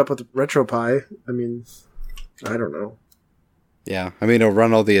 load it up with RetroPie. I mean, I don't know. Yeah. I mean, it'll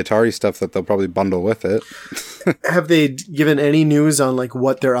run all the Atari stuff that they'll probably bundle with it. Have they given any news on, like,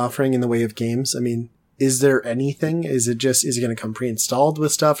 what they're offering in the way of games? I mean, is there anything? Is it going to come pre-installed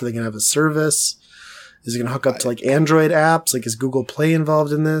with stuff? Are they going to have a service? Is it going to hook up to like Android apps? Like, is Google Play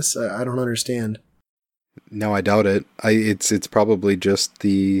involved in this? I don't understand. No, I doubt it. It's probably just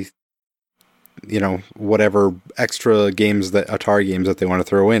the, whatever extra games Atari games that they want to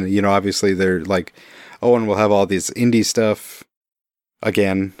throw in. Obviously they're like, oh, and we'll have all these indie stuff.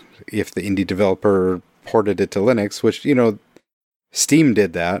 Again, if the indie developer ported it to Linux, which, Steam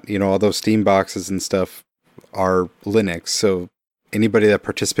did that. All those Steam boxes and stuff are Linux. So anybody that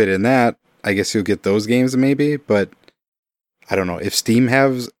participated in that, I guess you'll get those games maybe, but I don't know. If Steam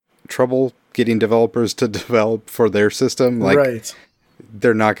has trouble getting developers to develop for their system, like, right,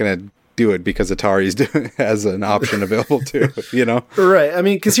 they're not going to do it because Atari's has an option available too, Right. I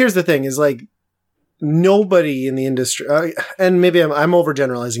mean, because here's the thing is like, nobody in the industry, and maybe I'm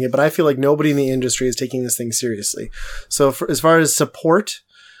overgeneralizing it, but I feel like nobody in the industry is taking this thing seriously. So as far as support,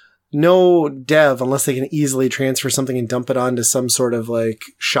 no dev, unless they can easily transfer something and dump it onto some sort of like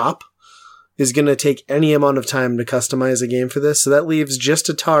shop, is going to take any amount of time to customize a game for this. So that leaves just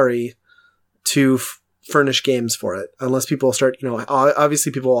Atari to furnish games for it. Unless people start,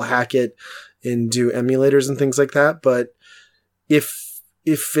 obviously people will hack it and do emulators and things like that. But if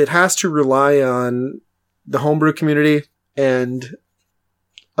it has to rely on the homebrew community and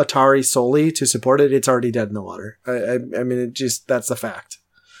Atari solely to support it, it's already dead in the water. I mean, that's a fact.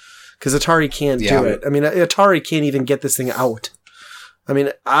 Because Atari can't do it. I mean, Atari can't even get this thing out. I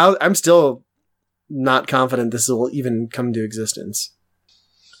mean, I'm still not confident this will even come to existence.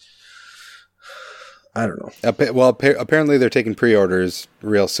 I don't know. Well, apparently they're taking pre-orders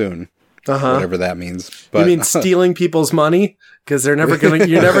real soon. Whatever that means. But, you mean stealing people's money? Because you're never gonna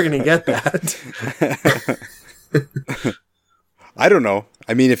get that. I don't know.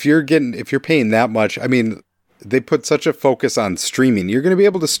 I mean, if you're paying that much, I mean, they put such a focus on streaming. You're going to be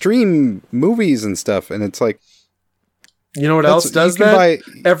able to stream movies and stuff, and it's like, you know what else does that?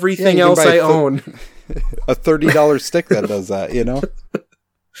 Everything else I own. A $30 stick that does that,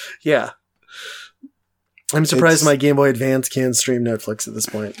 Yeah. I'm surprised my Game Boy Advance can stream Netflix at this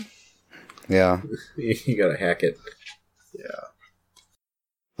point. Yeah. You gotta hack it. Yeah.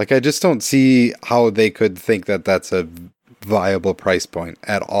 Like, I just don't see how they could think that that's a viable price point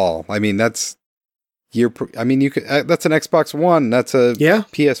at all. I mean, that's you could that's an Xbox One, that's a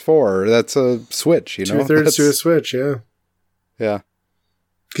PS4, that's a Switch, 2/3 to a Switch, yeah. Yeah.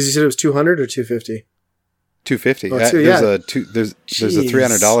 Because you said it was $200 or $250? $250. Oh, there's a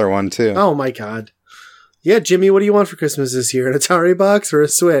 $300 one too. Oh my god. Yeah, Jimmy, what do you want for Christmas this year? An Atari box or a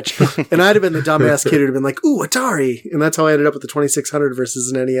Switch? And I'd have been the dumbass kid who'd have been like, ooh, Atari. And that's how I ended up with the 2600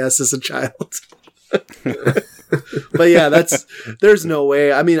 versus an NES as a child. But yeah, there's no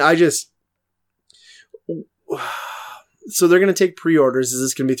way. I mean, so they're going to take pre-orders. Is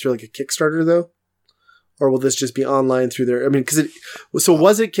this going to be through like a Kickstarter though? Or will this just be online through their, I mean,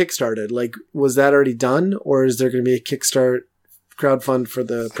 was it Kickstarted? Like, was that already done? Or is there going to be a Kickstart crowdfund for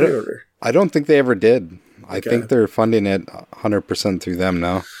the pre-order? I don't think they ever did. Okay. I think they're funding it 100% through them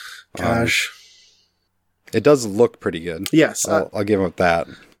now. Gosh. It does look pretty good. Yes. I'll give them that.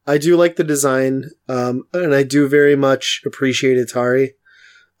 I do like the design, and I do very much appreciate Atari,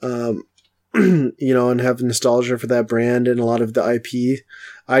 and have nostalgia for that brand and a lot of the IP.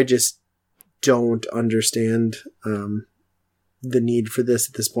 I just don't understand the need for this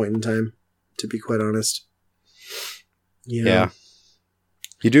at this point in time, to be quite honest. Yeah.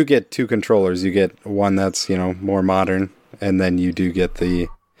 You do get two controllers. You get one that's, more modern, and then you do get the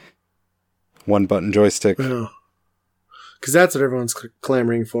one-button joystick. Oh. Because that's what everyone's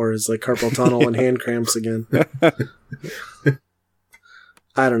clamoring for, is like carpal tunnel and hand cramps again.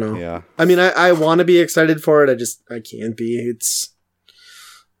 I don't know. Yeah. I mean, I want to be excited for it. I can't be. It's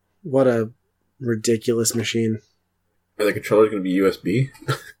what a ridiculous machine. Are the controllers going to be USB?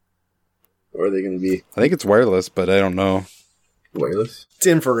 Or are they going to be I think it's wireless, but I don't know. wireless? It's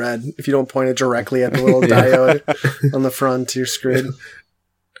infrared. If you don't point it directly at the little diode on the front, you're screwed.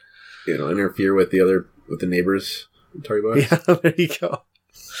 Interfere with the neighbors' Atari box. Yeah, there you go.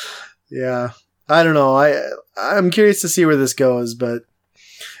 Yeah, I don't know. I'm curious to see where this goes, but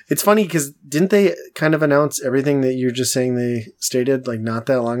it's funny because didn't they kind of announce everything that you're just saying they stated like not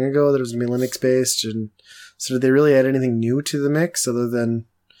that long ago that it was going to be Linux based, and so did they really add anything new to the mix other than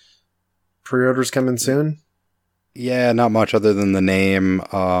pre-orders coming soon? Yeah, not much other than the name.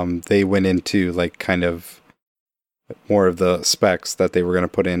 They went into like kind of more of the specs that they were going to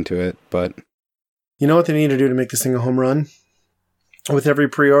put into it, but you know what they need to do to make this thing a home run? With every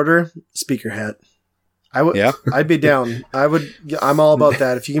pre-order, speaker hat. Yeah. I'd be down. I'm all about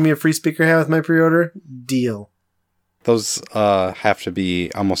that. If you give me a free speaker hat with my pre-order, deal. those have to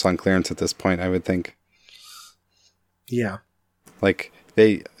be almost on clearance at this point, I would think. Yeah. Like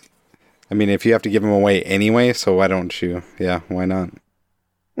if you have to give them away anyway, so why don't you? Yeah, why not?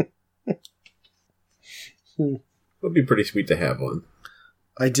 It would be pretty sweet to have one.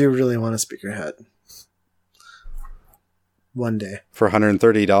 I do really want a speaker hat. One day. For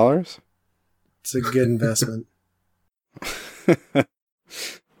 $130? It's a good investment.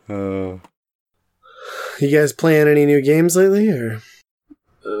 You guys playing any new games lately, or?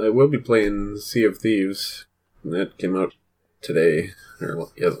 I will be playing Sea of Thieves. That came out today, or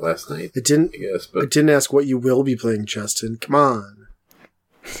last night. I guess, I didn't ask what you will be playing, Justin. Come on.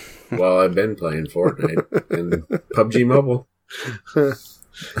 Well, I've been playing Fortnite and PUBG Mobile.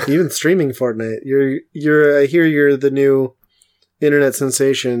 Even streaming Fortnite. I hear you're the new internet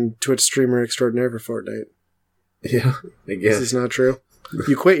sensation Twitch streamer extraordinaire for Fortnite. Yeah, I guess. This is not true.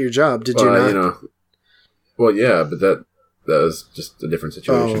 You quit your job, did you not? Well, yeah, but that was just a different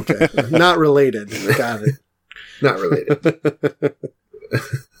situation. Oh, okay. Not related. Got it. Not related.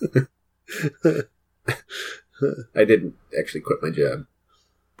 I didn't actually quit my job.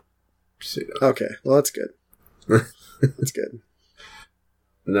 Just so you know. Okay, well, that's good. That's good.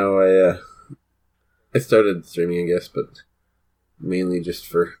 No, I started streaming, I guess, but mainly just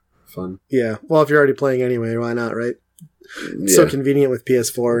for fun. Yeah, well, if you're already playing anyway, why not, right? It's so convenient with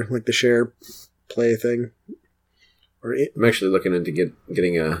PS4, like the share play thing. I'm actually looking into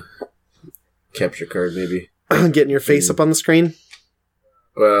getting a capture card, maybe. Getting your face up on the screen?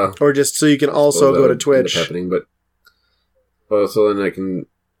 Well... Or just so you can also go to Twitch. Happening, but... Well, so then I can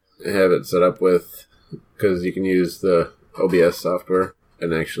have it set up with... Because you can use the OBS software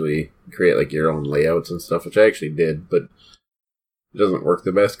and actually create like your own layouts and stuff, which I actually did, but it doesn't work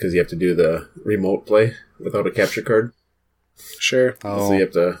the best because you have to do the remote play without a capture card. Sure. Oh. So you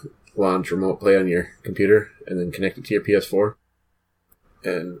have to launch remote play on your computer and then connect it to your PS4.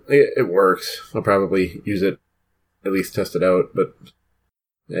 And it works. I'll probably use it, at least test it out, but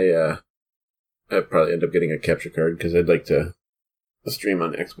I'd probably end up getting a capture card because I'd like to stream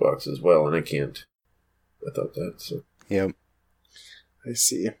on Xbox as well, and I can't without that. So. Yep. I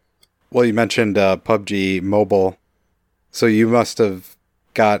see. Well, you mentioned PUBG Mobile, so you must have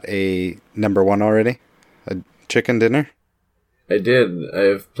got a number one already? A chicken dinner? I did.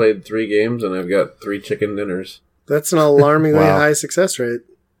 I've played 3 games, and I've got 3 chicken dinners. That's an alarmingly Wow. high success rate.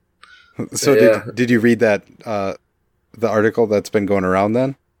 So Yeah. did you read that the article that's been going around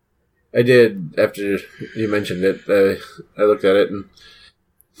then? I did. After you mentioned it, I looked at it, and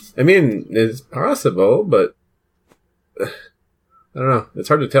I mean, it's possible, but I don't know. It's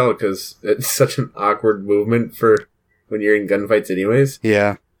hard to tell because it's such an awkward movement for when you're in gunfights anyways,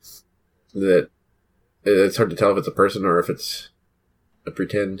 Yeah. that it's hard to tell if it's a person or if it's a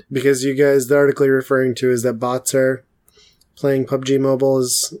pretend. Because you guys, the article you're referring to is that bots are playing PUBG Mobile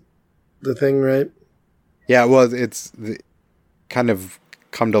is the thing, right? Yeah, well, it's kind of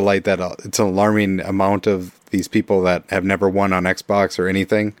come to light that it's an alarming amount of these people that have never won on Xbox or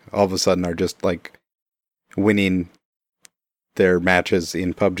anything, all of a sudden are just like winning their matches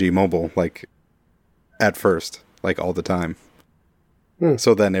in PUBG Mobile, like at first, like all the time.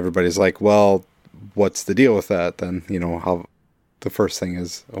 So then everybody's like, well, what's the deal with that? Then, how the first thing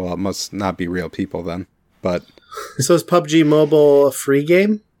is, well, it must not be real people then. But So is PUBG Mobile a free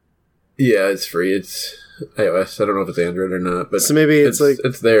game? Yeah, it's free. It's iOS. I don't know if it's Android or not, but So maybe it's like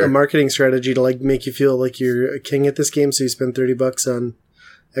it's there. a marketing strategy to like make you feel like you're a king at this game, so you spend $30 on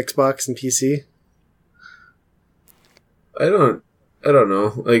Xbox and PC. I don't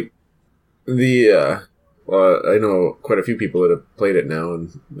know. Like I know quite a few people that have played it now,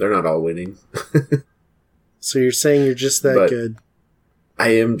 and they're not all winning. So you're saying you're just that But- good. I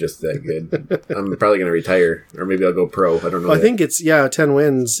am just that good. I'm probably going to retire, or maybe I'll go pro. I don't know. I think it's 10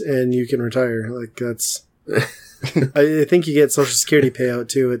 wins and you can retire. Like that's. I think you get Social Security payout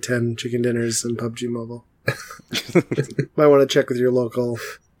too at 10 chicken dinners in PUBG Mobile. Might want to check with your local.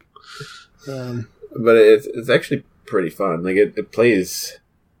 But it's actually pretty fun. Like it plays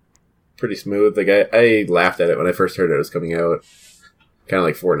pretty smooth. Like I laughed at it when I first heard it was coming out. Kind of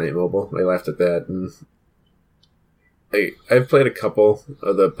like Fortnite Mobile. I laughed at that, and I've played a couple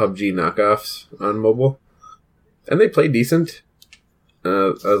of the PUBG knockoffs on mobile, and they play decent. I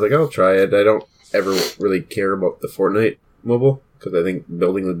was like, I'll try it. I don't ever really care about the Fortnite Mobile because I think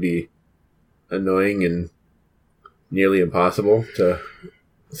building would be annoying and nearly impossible to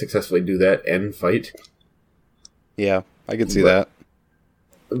successfully do that and fight. Yeah, I can see that.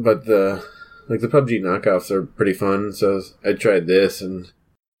 But the PUBG knockoffs are pretty fun, so I tried this, and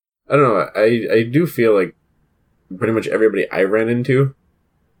I don't know, I do feel like pretty much everybody I ran into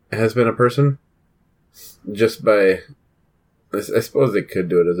has been a person. Just by, I suppose they could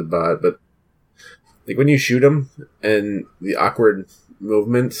do it as a bot, but like when you shoot them and the awkward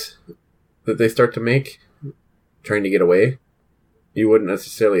movements that they start to make, trying to get away, you wouldn't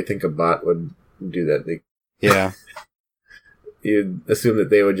necessarily think a bot would do that. Yeah. You'd assume that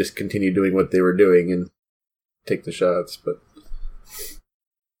they would just continue doing what they were doing and take the shots, but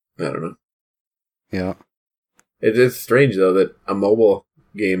I don't know. Yeah. It is strange, though, that a mobile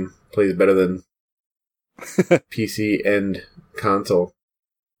game plays better than PC and console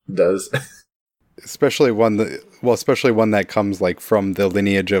does. Especially one that comes like from the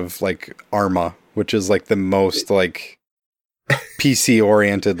lineage of like Arma, which is like the most like PC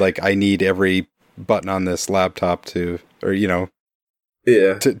oriented. Like I need every button on this laptop to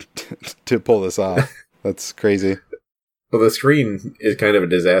pull this off. That's crazy. Well, the screen is kind of a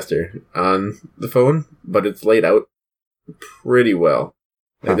disaster on the phone, but it's laid out pretty well.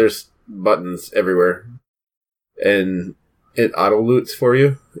 Like there's buttons everywhere, and it auto loots for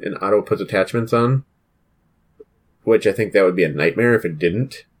you and auto puts attachments on, which I think that would be a nightmare if it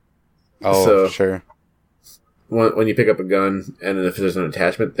didn't. Oh, so, sure. When you pick up a gun, and then if there's an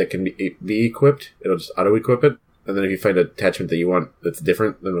attachment that can be equipped, it'll just auto-equip it. And then if you find an attachment that you want that's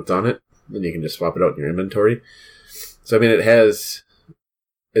different than what's on it, then you can just swap it out in your inventory. So, I mean, it has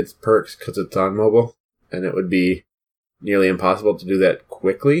its perks because it's on mobile, and it would be nearly impossible to do that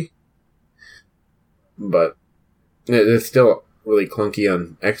quickly. But it's still really clunky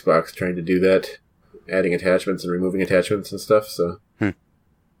on Xbox trying to do that, adding attachments and removing attachments and stuff. So,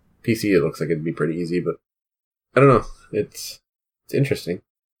 PC, it looks like it'd be pretty easy, but I don't know. It's interesting.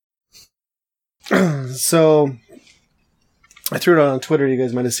 So, I threw it out on Twitter. You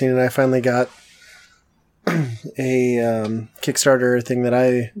guys might have seen it. I finally got a Kickstarter thing that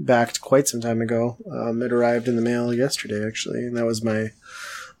I backed quite some time ago. It arrived in the mail yesterday, actually, and that was my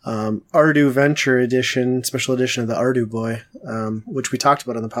Ardu Venture Edition, special edition of the Ardu Boy, which we talked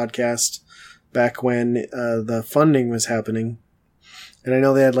about on the podcast back when the funding was happening. And I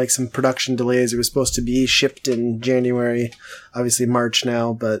know they had like some production delays. It was supposed to be shipped in January, obviously March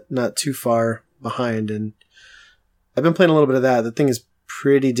now, but not too far behind. And I've been playing a little bit of that. The thing is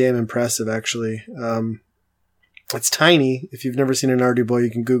pretty damn impressive, actually. It's tiny. If you've never seen an Ardu Boy, you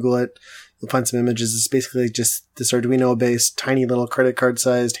can Google it. You'll find some images. It's basically just this Arduino-based, tiny little credit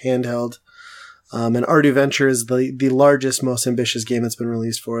card-sized handheld. And Ardu Venture is the largest, most ambitious game that's been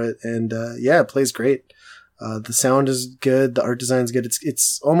released for it. And it plays great. The sound is good. The art design is good.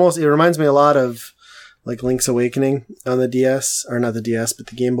 It reminds me a lot of like Link's Awakening on the DS, or not the DS, but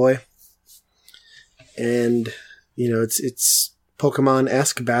the Game Boy. And, it's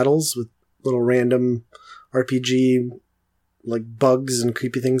Pokemon-esque battles with little random RPG, like bugs and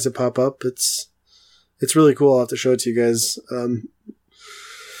creepy things that pop up. It's really cool. I'll have to show it to you guys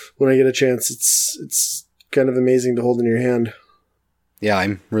when I get a chance. It's kind of amazing to hold in your hand. Yeah,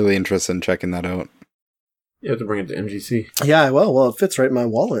 I'm really interested in checking that out. You have to bring it to MGC. Yeah, well, it fits right in my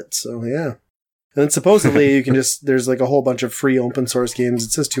wallet, so yeah. And then supposedly you can there's like a whole bunch of free open source games.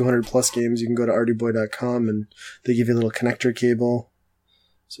 It says 200 plus games. You can go to arduboy.com and they give you a little connector cable.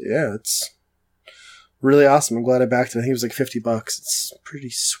 So yeah, it's really awesome. I'm glad I backed it. I think it was like $50. It's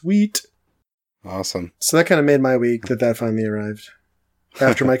pretty sweet. Awesome. So that kind of made my week that finally arrived.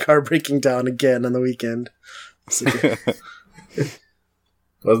 After my car breaking down again on the weekend.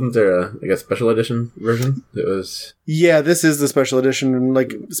 Wasn't there a special edition version? It was. Yeah, this is the special edition,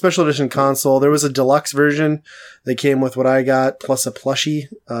 like special edition console. There was a deluxe version that came with what I got plus a plushie.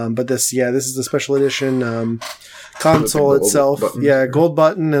 But this is the special edition console itself. Button. Yeah, gold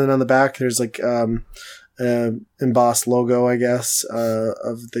button, and then on the back there's like embossed logo, I guess,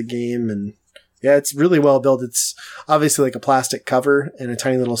 of the game, and Yeah, it's really well built. It's obviously like a plastic cover and a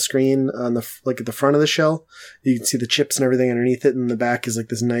tiny little screen on the at the front of the shell. You can see the chips and everything underneath it, and the back is like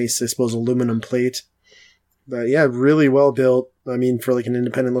this nice, I suppose, aluminum plate. But yeah, really well built. I mean, for like an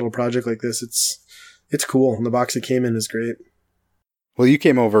independent little project like this, it's cool. And the box it came in is great. Well, you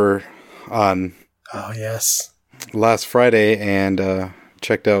came over on last Friday and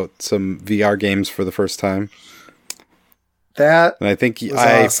checked out some VR games for the first time. And I think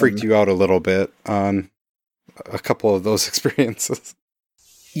I freaked you out a little bit on a couple of those experiences.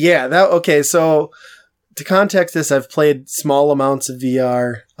 Yeah, okay, so to context this, I've played small amounts of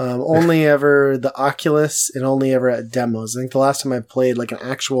VR, only ever the Oculus and only ever at demos. I think the last time I played like an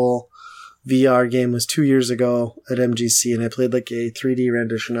actual VR game was 2 years ago at MGC, and I played like a 3D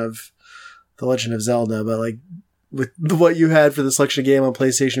rendition of The Legend of Zelda, but like with what you had for the selection game on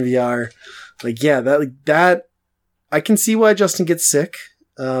PlayStation VR, like, yeah, that I can see why Justin gets sick.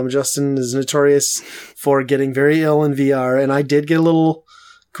 Justin is notorious for getting very ill in VR, and I did get a little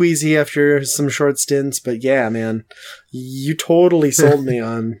queasy after some short stints, but yeah, man, you totally sold me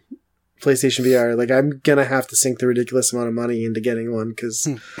on PlayStation VR. Like, I'm gonna have to sink the ridiculous amount of money into getting one, because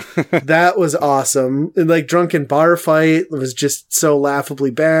that was awesome. And like Drunken Bar Fight was just so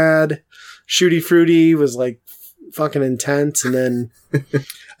laughably bad. Shooty Fruity was like fucking intense, and then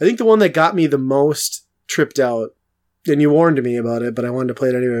I think the one that got me the most tripped out, and you warned me about it, but I wanted to play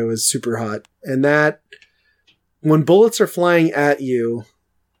it anyway, was Super Hot. And that, when bullets are flying at you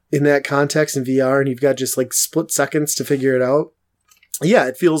in that context in VR, and you've got just like split seconds to figure it out, yeah,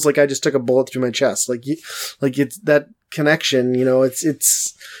 it feels like I just took a bullet through my chest. Like it's that connection, you know,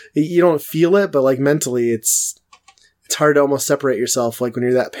 it's you don't feel it, but like mentally it's hard to almost separate yourself, like when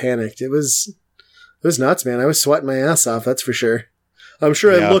you're that panicked. It was nuts, man. I was sweating my ass off, that's for sure. I'm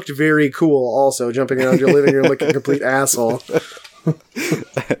sure I looked very cool also, jumping around your living room like a complete asshole.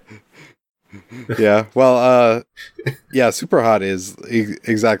 Yeah, well, Super Hot is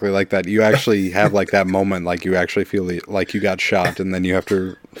exactly like that. You actually have like that moment, like you actually feel like you got shot, and then you have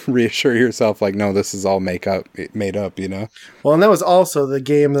to reassure yourself, like, no, this is all made up, you know? Well, and that was also the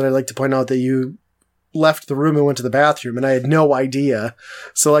game that I'd like to point out that you left the room and went to the bathroom, and I had no idea.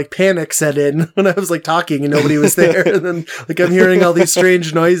 So like panic set in when I was like talking and nobody was there, and then like I'm hearing all these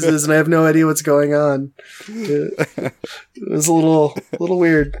strange noises and I have no idea what's going on. It was a little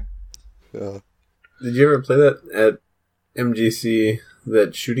weird. Yeah. Did you ever play that at MGC,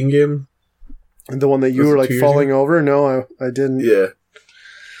 that shooting game? The one that you were like falling over? No, I didn't. Yeah.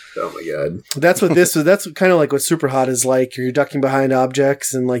 Oh my god. That's what this was. That's kind of like what Super Hot is like. You're ducking behind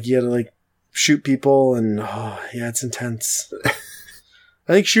objects and like you had to like shoot people, and it's intense.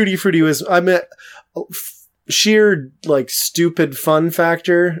 I think Shooty Fruity was, sheer like stupid fun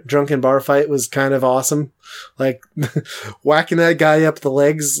factor. Drunken Bar Fight was kind of awesome. Like whacking that guy up the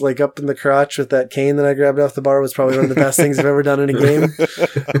legs, like up in the crotch with that cane that I grabbed off the bar was probably one of the best things I've ever done in a game.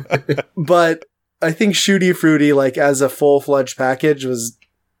 But I think Shooty Fruity, like as a full-fledged package, was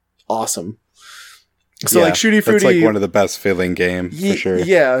awesome. So like Shooty Fruity, that's like one of the best feeling game for sure.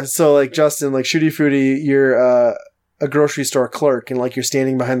 Yeah. So like Justin, like Shooty Fruity, you're a grocery store clerk, and like you're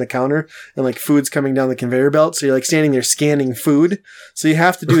standing behind the counter, and like food's coming down the conveyor belt. So you're like standing there scanning food. So you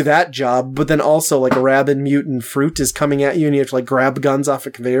have to do that job, but then also like a rabid mutant fruit is coming at you, and you have to like grab guns off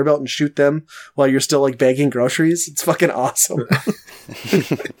a conveyor belt and shoot them while you're still like bagging groceries. It's fucking awesome.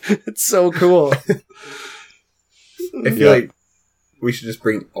 It's so cool. I feel like we should just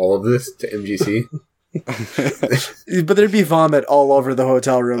bring all of this to MGC. But there'd be vomit all over the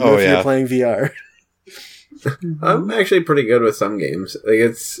hotel room if you're playing VR. I'm actually pretty good with some games. Like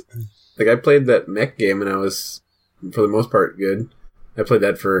it's like I played that mech game and I was for the most part good. I played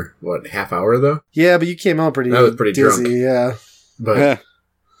that for half hour though? Yeah, but you came out pretty I was pretty dizzy, drunk. Yeah. But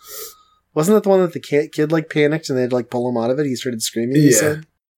wasn't that the one that the kid like panicked and they'd like pull him out of it? He started screaming, he said?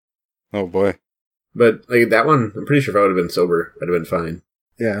 Oh boy. But like that one, I'm pretty sure if I would have been sober, I'd have been fine.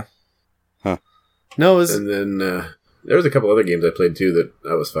 Yeah. Huh. No, it was... And then there was a couple other games I played too that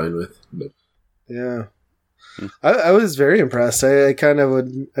I was fine with. But yeah. I was very impressed. I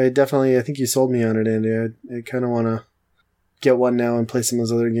think you sold me on it, Andy. I kind of want to get one now and play some of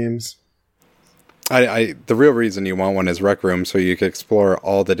those other games. The real reason you want one is Rec Room, so you can explore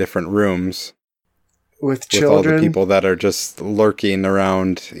all the different rooms with children, all the people that are just lurking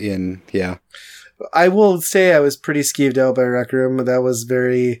around in. Yeah, I will say I was pretty skeeved out by Rec Room. That was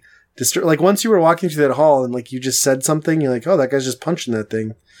very like once you were walking through that hall and like you just said something, you're like, oh, that guy's just punching that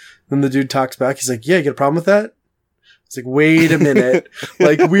thing. Then the dude talks back. He's like, yeah, you got a problem with that? It's like, wait a minute.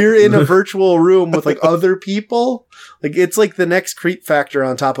 Like, we're in a virtual room with, like, other people. Like, it's like the next creep factor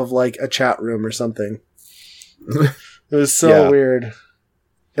on top of, like, a chat room or something. It was so weird.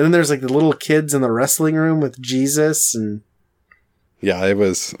 And then there's like the little kids in the wrestling room with Jesus and... Yeah, it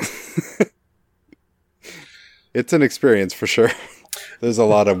was... It's an experience for sure. There's a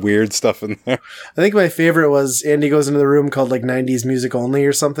lot of weird stuff in there. I think my favorite was Andy goes into the room called like 90s Music Only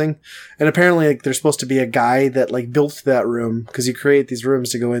or something. And apparently like there's supposed to be a guy that like built that room because you create these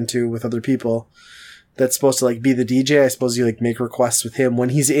rooms to go into with other people. That's supposed to like be the DJ. I suppose you like make requests with him when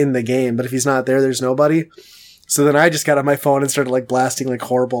he's in the game. But if he's not there, there's nobody. So then I just got on my phone and started like blasting like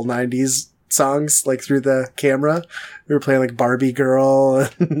horrible 90s songs like through the camera. We were playing like Barbie Girl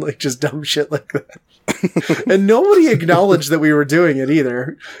and like just dumb shit like that. And nobody acknowledged that we were doing it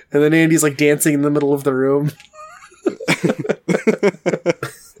either. And then Andy's like dancing in the middle of the room.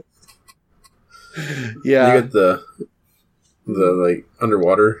 Yeah. You get the like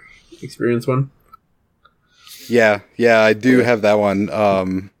underwater experience one? Yeah, I do have that one.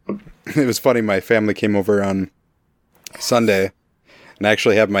 It was funny, my family came over on Sunday and I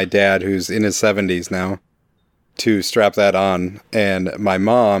actually have my dad, who's in his 70s now, to strap that on, and my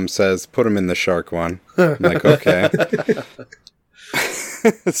mom says, put him in the shark one. I'm like, okay.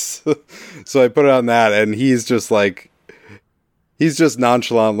 so I put it on that, and he's just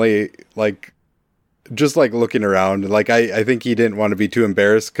nonchalantly, like, just like looking around. Like, I think he didn't want to be too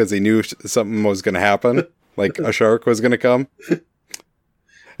embarrassed because he knew something was going to happen, like a shark was going to come.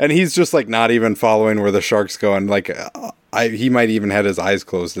 And he's just like not even following where the shark's going. Like, he might even had his eyes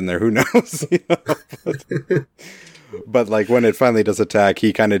closed in there. Who knows? You know? But like when it finally does attack,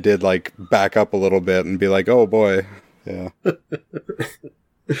 he kind of did like back up a little bit and be like, "Oh boy, yeah."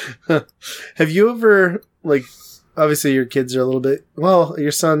 Have you ever like? Obviously, your kids are a little bit. Well,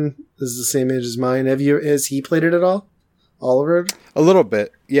 your son is the same age as mine. Has he played it at all? Oliver? A little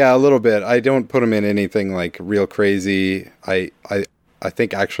bit, yeah, a little bit. I don't put him in anything like real crazy. I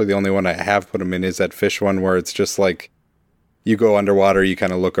think actually the only one I have put him in is that fish one where it's just like you go underwater, you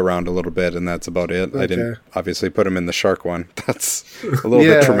kind of look around a little bit, and that's about it. Okay. I didn't obviously put him in the shark one. That's a little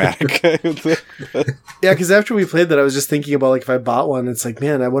bit traumatic. Yeah, because after we played that, I was just thinking about like if I bought one, it's like,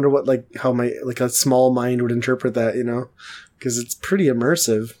 man, I wonder what like how my like a small mind would interpret that, you know? Because it's pretty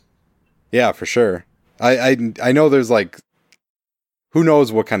immersive. Yeah, for sure. I know there's like, who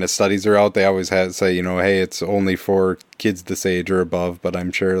knows what kind of studies are out. They always say, you know, hey, it's only for kids this age or above, but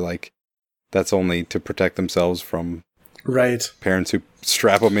I'm sure like that's only to protect themselves from parents who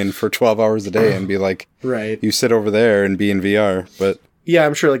strap them in for 12 hours a day and be like, you sit over there and be in VR. But yeah,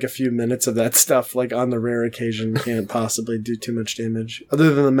 I'm sure like a few minutes of that stuff, like on the rare occasion, can't possibly do too much damage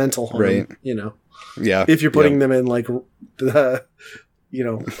other than the mental harm, you know? Yeah. If you're putting them in like the, you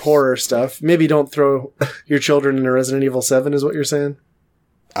know, horror stuff, maybe don't throw your children in a Resident Evil 7 is what you're saying?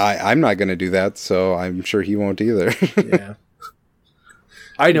 I'm not going to do that, so I'm sure he won't either. Yeah.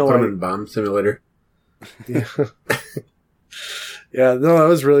 I know. Put him in Bomb Simulator. Yeah. Yeah, no, that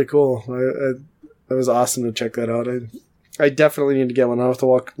was really cool. That was awesome to check that out. I definitely need to get one. I'll have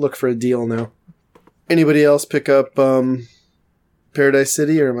to look for a deal now. Anybody else pick up Paradise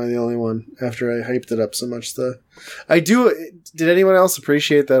City, or am I the only one after I hyped it up so much? Did anyone else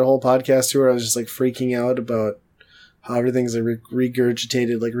appreciate that whole podcast tour? I was just like freaking out about how everything's like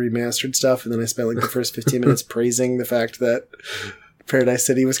regurgitated, like remastered stuff, and then I spent like the first 15 minutes praising the fact that Paradise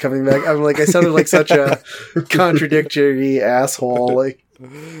City was coming back. I'm like, I sounded like such a contradictory asshole. Like,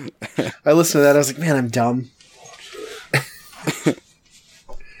 I listened to that, I was like, man, I'm dumb.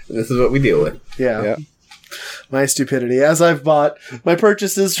 This is what we deal with. Yeah. My stupidity. As I've bought my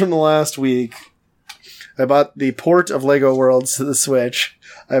purchases from the last week, I bought the port of Lego Worlds to the Switch.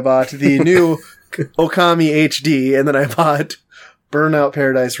 I bought the new Okami HD, and then I bought Burnout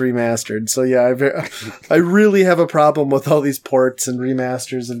Paradise Remastered. So yeah, I really have a problem with all these ports and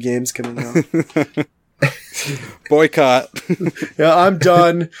remasters of games coming out. Boycott. Yeah, I'm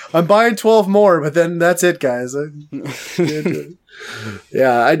done. I'm buying 12 more, but then that's it, guys.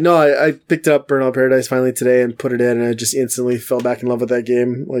 Yeah, I picked up Burnout Paradise finally today and put it in, and I just instantly fell back in love with that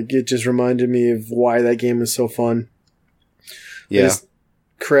game. Like, it just reminded me of why that game was so fun. Yeah. Just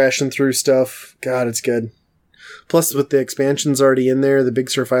crashing through stuff. God, it's good. Plus, with the expansions already in there, the Big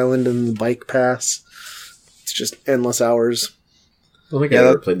Surf Island and the Bike Pass, it's just endless hours. I don't think I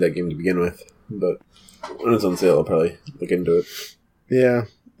ever played that game to begin with, but when it's on sale, I'll probably look into it. Yeah.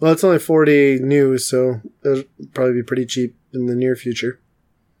 Well, it's only $40 new, so it'll probably be pretty cheap in the near future.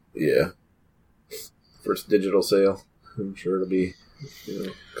 Yeah. First digital sale. I'm sure it'll be, a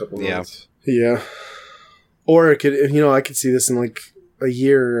couple months. Yeah. Or it could, I could see this in like a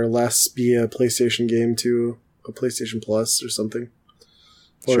year or less be a PlayStation game to a PlayStation Plus or something.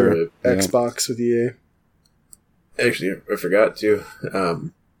 Or sure. Xbox with EA. Actually, I forgot to.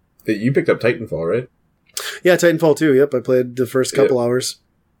 You picked up Titanfall, right? Yeah, Titanfall 2. Yep, I played the first couple hours.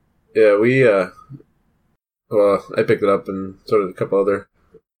 Yeah, well, I picked it up and so did a couple other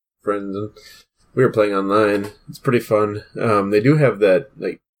friends, and we were playing online. It's pretty fun. They do have that,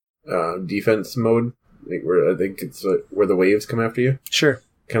 like, defense mode, like, where I think it's where the waves come after you. Sure.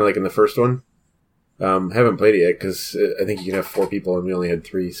 Kind of like in the first one. Haven't played it yet, because I think you can have 4 people, and we only had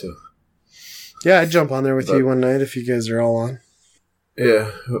 3, so... Yeah, I'd jump on there with you one night if you guys are all on.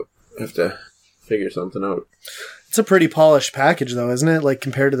 Yeah, have to figure something out. It's a pretty polished package, though, isn't it? Like,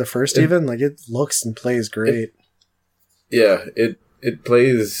 compared to the first even? Like, it looks and plays great. It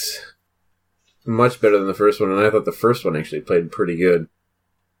plays much better than the first one, and I thought the first one actually played pretty good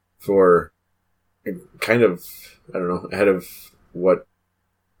for kind of, I don't know, ahead of what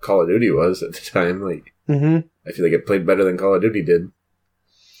Call of Duty was at the time. Like, I feel like it played better than Call of Duty did.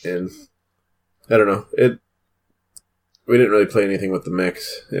 And, I don't know, we didn't really play anything with the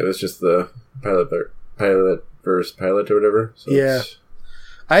mix. It was just the pilot versus pilot or whatever. So yeah.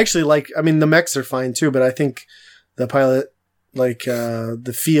 I actually the mechs are fine too, but I think the pilot, like,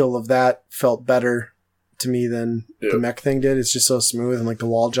 the feel of that felt better to me than the mech thing did. It's just so smooth and, like, the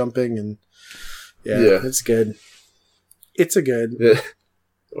wall jumping and it's good. It's a good. Yeah.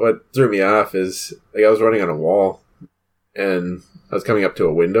 What threw me off is, like, I was running on a wall and I was coming up to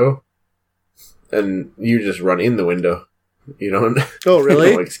a window and you just run in the window. You don't. Oh, really?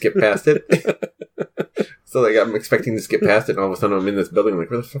 You don't, like, skip past it. So, like, I'm expecting to skip past it, and all of a sudden I'm in this building. I'm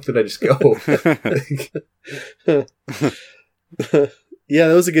like, where the fuck did I just go? Yeah,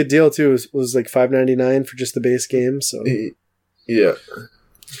 that was a good deal too. It was like $5.99 for just the base game. So yeah,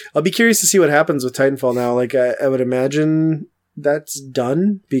 I'll be curious to see what happens with Titanfall now. Like, I would imagine that's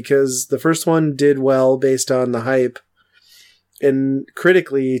done because the first one did well based on the hype, and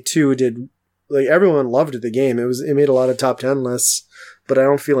critically too did. Like, everyone loved the game. It made a lot of top 10 lists, but I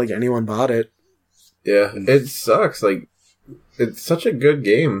don't feel like anyone bought it. Yeah, it sucks. Like, it's such a good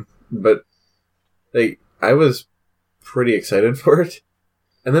game, but, like, I was pretty excited for it,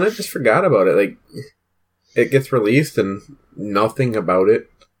 and then I just forgot about it. Like, it gets released and nothing about it.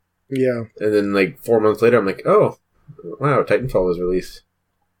 Yeah. And then, like, 4 months later, I'm like, oh, wow, Titanfall was released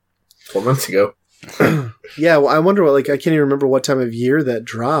 4 months ago. Yeah, well, I wonder what, like, I can't even remember what time of year that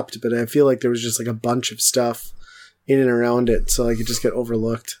dropped, but I feel like there was just, like, a bunch of stuff in and around it, so, like, it just get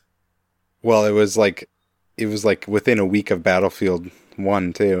overlooked. Well, it was like within a week of Battlefield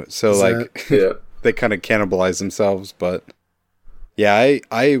 1 too. So, like, they kind of cannibalized themselves, but yeah,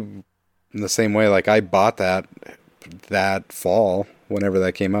 I in the same way, like, I bought that fall whenever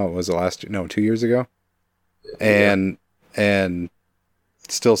that came out. Was it 2 years ago? And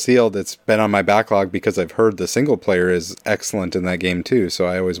still sealed. It's been on my backlog because I've heard the single player is excellent in that game too. So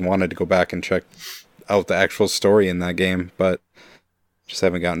I always wanted to go back and check out the actual story in that game, but just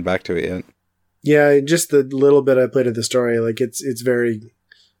haven't gotten back to it yet. Yeah, just the little bit I played of the story, like, it's very,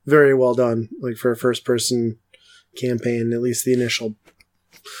 very well done. Like, for a first person campaign, at least the initial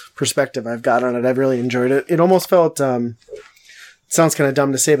perspective I've got on it, I've really enjoyed it. It almost felt, it sounds kind of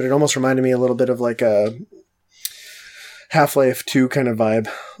dumb to say, but it almost reminded me a little bit of, like, a Half-Life 2 kind of vibe,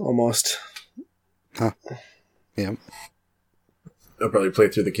 almost. Huh. Yeah. I'll probably play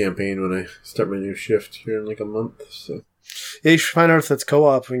through the campaign when I start my new shift here in, like, a month, so... Yeah, you should find out if that's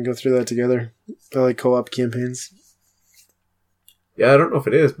co-op. We can go through that together. I like co-op campaigns. Yeah, I don't know if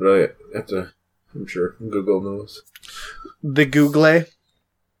it is, but I have to... I'm sure Google knows. The Google?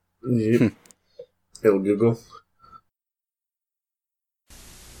 Yep. It'll Google.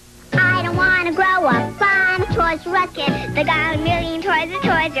 I don't want to grow up. I'm a Toys R Us kid. They got a million toys at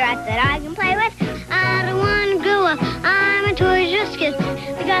Toys R Us that I can play with. I don't want to grow up. I'm a Toys R Us kid.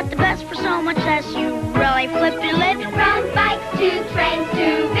 They got the best for so much less. You really flip your lid. From bikes to trains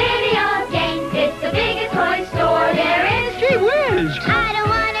to video games, it's the biggest toy store there is. Gee whiz! I don't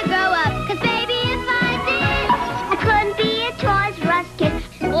want to grow up, 'cause baby, if I did, I couldn't be a Toys R Us kid.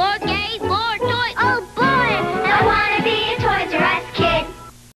 More games, more toys. Oh boy, I want to be a Toys R Us kid.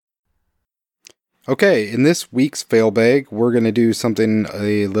 Okay, in this week's fail bag, we're going to do something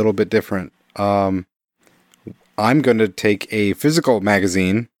a little bit different. I'm going to take a physical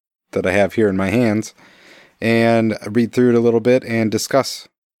magazine that I have here in my hands and read through it a little bit and discuss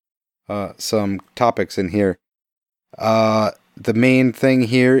some topics in here. The main thing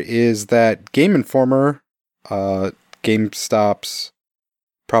here is that Game Informer, GameStop's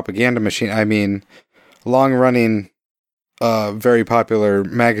propaganda machine, long-running, very popular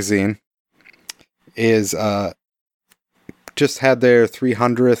magazine, is just had their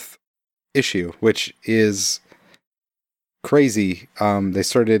 300th issue, which is crazy. They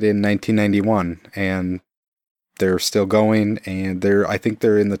started in 1991 and they're still going, and I think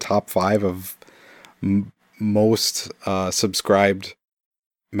they're in the top 5 of most subscribed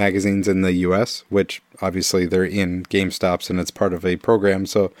magazines in the US, which obviously they're in GameStops and it's part of a program,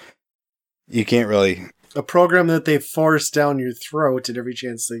 so you can't really... A program that they force down your throat at every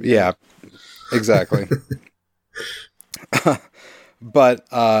chance they get. Yeah, exactly. But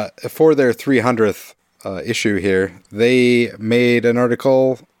for their 300th issue here, they made an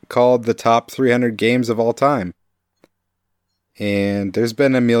article called The Top 300 Games of All Time. And there's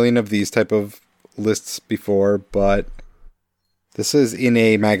been a million of these type of lists before, but this is in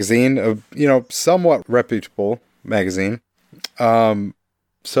a magazine, a somewhat reputable magazine.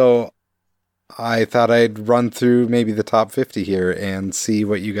 So I thought I'd run through maybe the top 50 here and see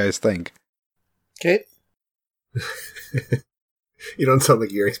what you guys think. Okay. You don't sound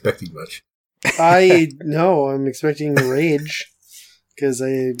like you're expecting much. I'm expecting rage because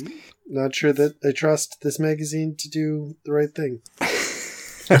I'm not sure that I trust this magazine to do the right thing.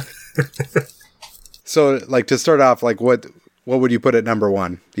 So, like, to start off, like, what would you put at number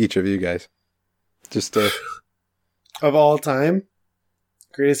one, each of you guys? Just of all time?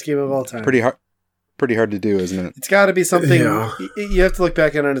 Greatest game of all time. Pretty hard to do, isn't it? It's got to be something. Yeah. You have to look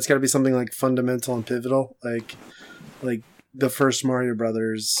back on it. It's got to be something like fundamental and pivotal, like the first Mario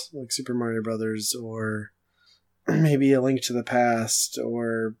Brothers, like Super Mario Brothers, or maybe A Link to the Past,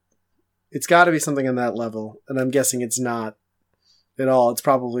 or it's got to be something on that level. And I'm guessing it's not at all. It's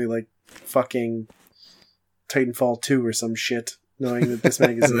probably like fucking Titanfall 2 or some shit. Knowing that this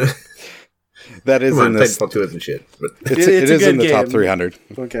magazine. That is in this. Titanfall 2 isn't shit, but It is in the top 300.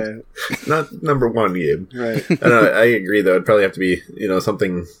 Okay. not number one game. Right. I agree, though. It'd probably have to be,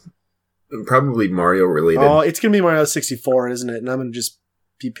 something probably Mario related. Oh, it's going to be Mario 64, isn't it? And I'm going to just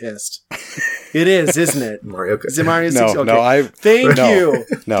be pissed. It is, isn't it? Mario. Is it Mario 64? No, okay. Thank you.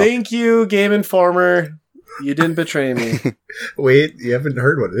 No. Thank you, Game Informer. You didn't betray me. Wait, you haven't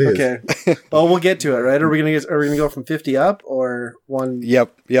heard what it is. Okay. Well, we'll get to it, right? Are we gonna go from 50 up or one?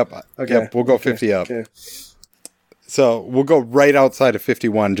 Yep. Okay. Yep, we'll go 50 up. Okay. So we'll go right outside of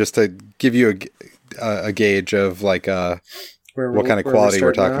 51 just to give you a gauge of like what kind of quality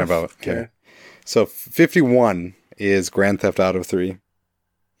we're talking about. Okay. So 51 is Grand Theft Auto 3,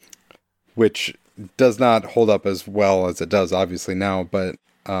 which does not hold up as well as it does obviously now, but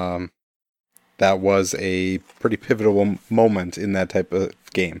that was a pretty pivotal moment in that type of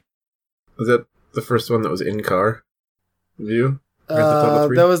game. Was that the first one that was in-car view?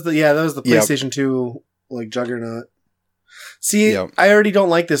 That was the PlayStation 2 like juggernaut. See, I already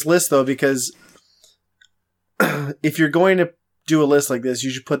don't like this list though because if you're going to do a list like this, you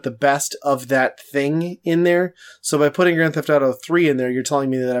should put the best of that thing in there. So by putting Grand Theft Auto 3 in there, you're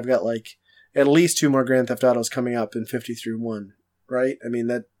telling me that I've got like at least 2 more Grand Theft Autos coming up in 50 through 1, right? I mean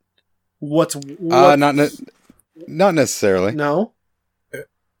that. What? Not necessarily. No.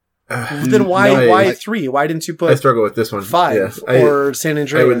 Then why 3? Why didn't you put? I struggle with this one. 5 or San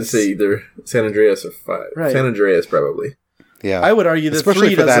Andreas? I wouldn't say either San Andreas or 5. Right. San Andreas probably. Yeah, I would argue that especially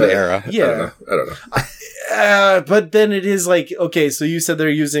 3 for that doesn't. era. Yeah, I don't know. But then it is like okay. So you said they're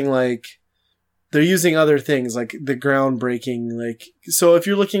using other things like the groundbreaking like. So if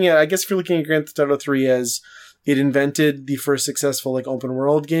you're looking at Grand Theft Auto 3 as it invented the first successful like open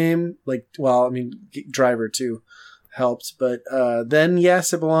world game. Like, well, I mean, Driver 2 helped, but then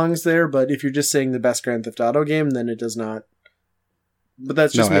yes, it belongs there. But if you're just saying the best Grand Theft Auto game, then it does not. But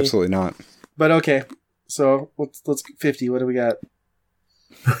that's just me. Absolutely not. But okay, so let's 50. What do we got?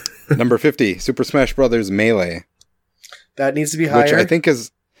 Number 50, Super Smash Brothers Melee. That needs to be higher. Which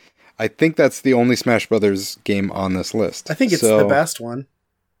I think that's the only Smash Brothers game on this list. I think it's the best one.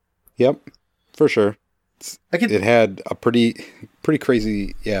 Yep, for sure. It had a pretty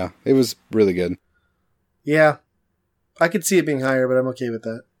crazy, it was really good. Yeah. I could see it being higher, but I'm okay with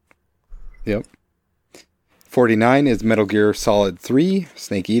that. Yep. 49 is Metal Gear Solid 3,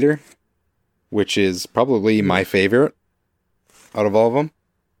 Snake Eater, which is probably my favorite out of all of them.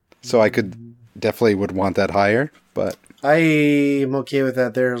 So I definitely would want that higher, but... I am okay with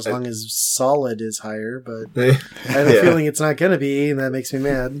that there as long as Solid is higher, but I have a feeling it's not going to be, and that makes me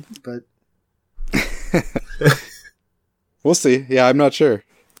mad, but... We'll see. Yeah, I'm not sure.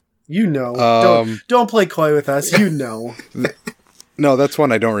 Don't play coy with us. No, that's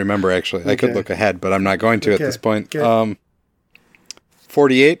one I don't remember actually. Okay. I could look ahead, but I'm not going to at this point.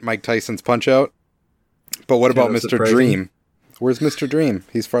 48, Mike Tyson's Punch Out. But what about Mr. Dream? Where's Mr. Dream?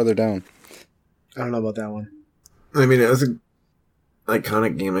 He's farther down. I don't know about that one. I mean, it was an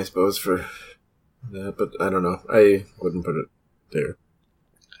iconic game, I suppose, for that, but I don't know. I wouldn't put it there.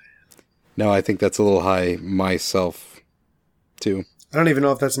 No, I think that's a little high myself, too. I don't even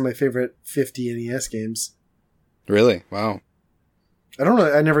know if that's my favorite 50 NES games. Really? Wow. I don't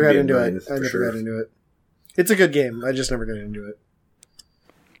know. I never got into it. It's a good game. I just never got into it.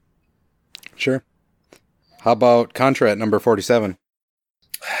 Sure. How about Contra at number 47?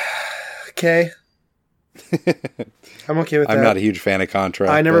 Okay. I'm okay with that. I'm not a huge fan of Contra.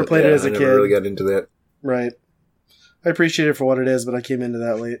 I never but- played it as a I kid. never really got into that. Right. I appreciate it for what it is, but I came into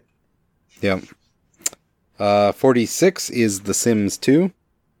that late. Yep. 46 is The Sims 2.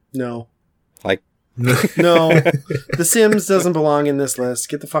 No. Like, No. The Sims doesn't belong in this list.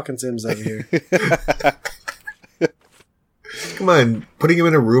 Get the fucking Sims out of here. Come on, putting him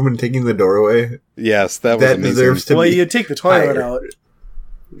in a room and taking the door away. yes, that was That amazing. deserves to Well, be. you take the toilet higher. out.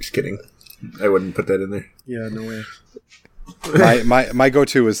 Just kidding. I wouldn't put that in there. Yeah, no way. My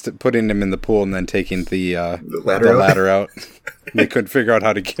go-to was putting him in the pool and then taking the ladder out. ladder out. They couldn't figure out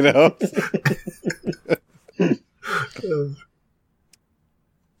how to get out.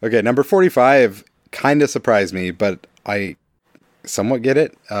 Okay, number 45 kind of surprised me, but I somewhat get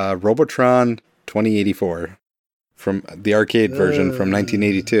it. Robotron 2084 from the arcade version from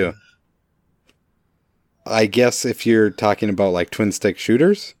 1982. I guess if you're talking about like twin stick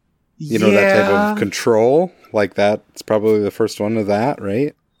shooters, you know, that type of control, like that's probably the first one of that,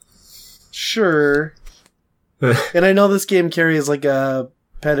 right? Sure. And I know this game carries like a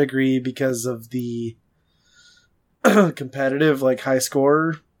pedigree because of the competitive, like high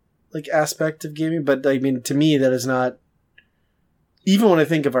score, like aspect of gaming. But I mean, to me, that is not. Even when I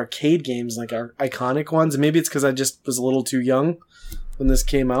think of arcade games, like our iconic ones, maybe it's because I just was a little too young when this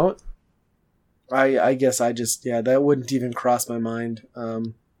came out. I guess that wouldn't even cross my mind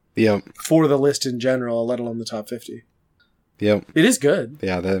Yep. for the list in general, let alone the top 50. Yep. It is good.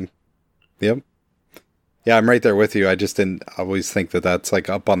 Yeah. Yep. Yeah, I'm right there with you. I just didn't always think that that's like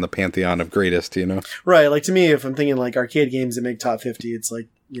up on the pantheon of greatest, you know? Right, like to me, if I'm thinking like arcade games that make top 50, it's like,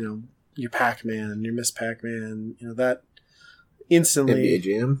 you know, your Pac-Man, your Miss Pac-Man, you know, that instantly. NBA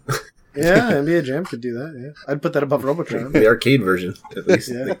Jam. Yeah, NBA Jam could do that, yeah. I'd put that above Robotron. The arcade version, at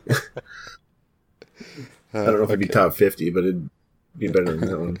least. Yeah. I don't know if it'd be top 50, but it'd be better than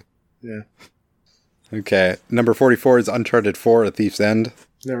that one. Yeah, Okay. Number 44 is Uncharted 4, A Thief's End.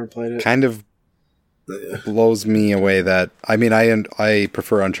 never played it. Kind of blows me away that... I mean, I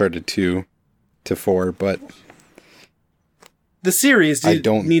prefer Uncharted 2 to 4, but... The series I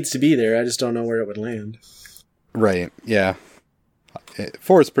don't- needs to be there, I just don't know where it would land. Right, yeah.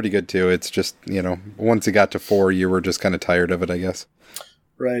 4 is pretty good, too. It's just, you know, once you got to 4, you were just kind of tired of it, I guess.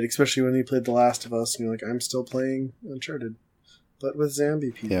 Right, especially when you played The Last of Us, and you're like, I'm still playing Uncharted, but with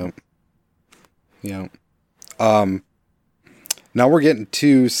zombie people. Yeah. Now we're getting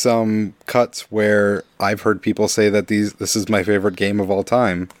to some cuts where I've heard people say that this is my favorite game of all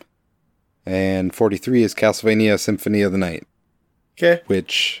time. And 43 is Castlevania Symphony of the Night, Okay.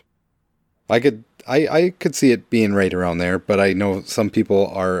 which I could see it being right around there, but I know some people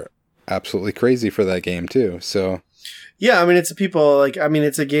are absolutely crazy for that game too. So Yeah, I mean, it's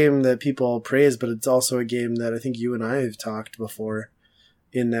a game that people praise, but it's also a game that I think you and I have talked before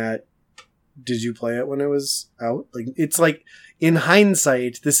in that, did you play it when it was out? Like, it's like, in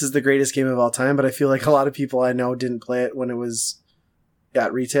hindsight, this is the greatest game of all time, but I feel like a lot of people I know didn't play it when it was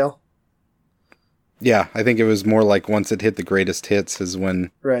at retail. yeah, I think it was more like once it hit the greatest hits is when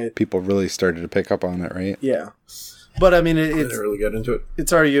Right. people really started to pick up on it, right? Yeah. But I mean, I it's never really got into it.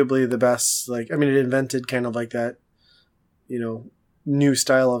 it's arguably the best, like, I mean, it invented kind of like that, you know, new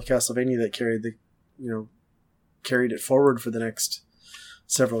style of Castlevania that carried it forward for the next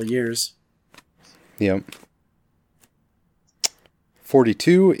several years. Yep.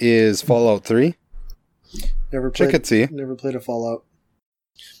 42 is Fallout 3. Never Which I played, could see. never played a Fallout.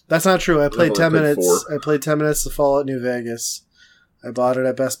 That's not true. I played I've 10 only played minutes. 4. I played 10 minutes of Fallout New Vegas. I bought it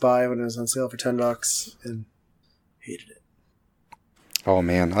at Best Buy when it was on sale for $10 and hated it. Oh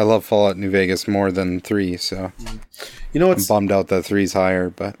man, I love Fallout New Vegas more than 3, so You know I'm what's bummed out that 3's higher,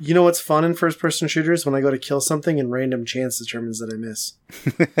 but you know what's fun in first person shooters? When I go to kill something and random chance determines that I miss.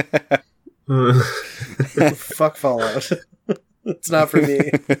 Fuck Fallout. It's not for me.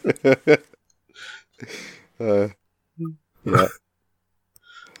 yeah.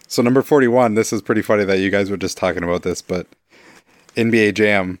 So number 41, this is pretty funny that you guys were just talking about this, but NBA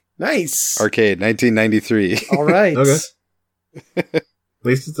Jam Nice. Arcade 1993. All right. Okay. At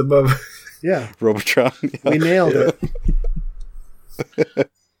least it's above. Yeah, Robotron. we nailed it.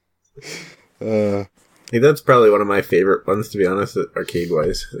 Hey, that's probably one of my favorite ones, to be honest,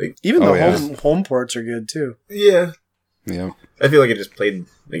 arcade-wise. Like, Even Oh, the yeah. home ports are good too. yeah. Yeah. I feel like it just played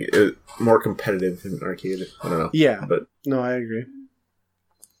it was more competitive in arcade. I don't know. Yeah. But No, I agree.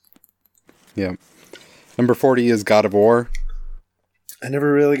 Yeah. Number 40 is God of War. I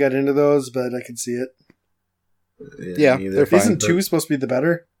never really got into those, but I could see it. Yeah, neither. they're fine. Isn't 2 supposed to be the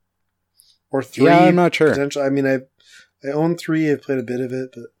better? Or 3? Yeah, I'm not sure. Potential. I mean, I own 3. I've played a bit of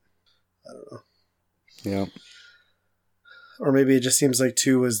it, but I don't know. Yeah. Or maybe it just seems like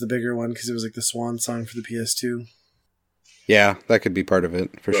 2 was the bigger one because it was like the swan song for the PS2. Yeah, that could be part of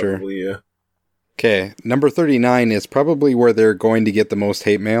it, for sure. Probably, yeah. Okay, number 39 is probably where they're going to get the most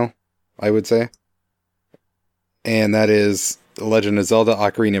hate mail, I would say. And that is The Legend of Zelda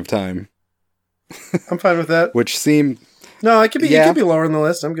Ocarina of Time. I'm fine with that. Which seem... No, it could be Yeah. it could be lower on the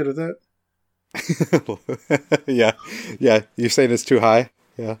list. I'm good with that. yeah. You're saying it's too high?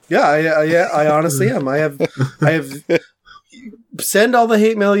 Yeah. Yeah, I honestly am. I have send all the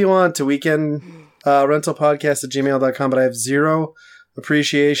hate mail you want to weekendrentalpodcast@gmail.com, but I have zero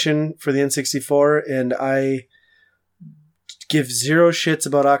appreciation for the N64, and I give zero shits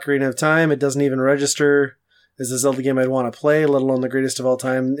about Ocarina of Time. It doesn't even register as a Zelda game I'd want to play, let alone the greatest of all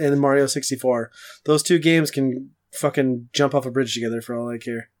time, and Mario 64. Those 2 games can fucking jump off a bridge together for all I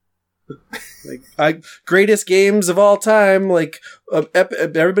care. Like, greatest games of all time, like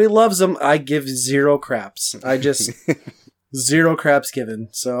everybody loves them. I give zero craps. I just zero craps given.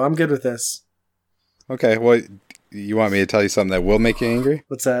 So I'm good with this. Okay, well, you want me to tell you something that will make you angry?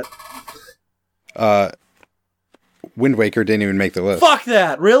 What's that? Wind Waker didn't even make the list. Fuck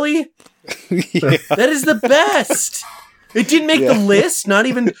that! Really? Yeah. That is the best. It didn't make the list. Not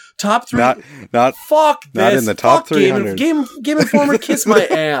even top 3. Not Fuck this. not in the top Fuck 300. Game Informer, kiss my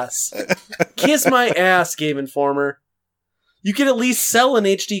ass. Kiss my ass, Game Informer. You could at least sell an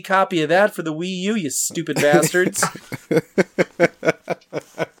HD copy of that for the Wii U, you stupid bastards.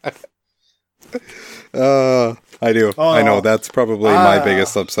 I do. Oh. I know. That's probably my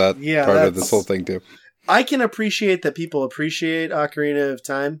biggest upset part of this whole thing, too. I can appreciate that people appreciate Ocarina of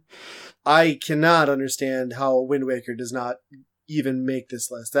Time. I cannot understand how Wind Waker does not even make this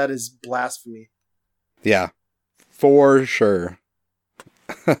list. That is blasphemy. Yeah, for sure.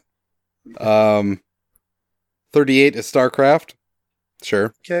 38 is StarCraft.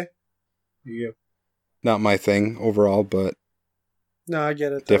 Sure. Okay. Yeah. Not my thing overall, but No, I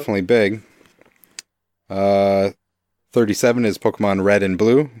get it, though. definitely big. 37 is Pokemon Red and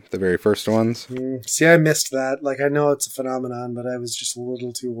Blue, the very first ones. See, I missed that. Like, I know it's a phenomenon, but I was just a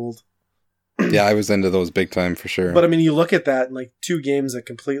little too old. Yeah, I was into those big time for sure. But I mean, you look at that, and like 2 games that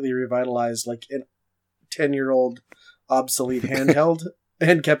completely revitalized like a 10-year-old obsolete handheld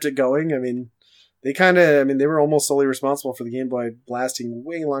and kept it going. I mean, they were almost solely responsible for the Game Boy lasting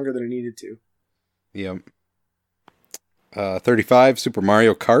way longer than it needed to. Yep. 35, Super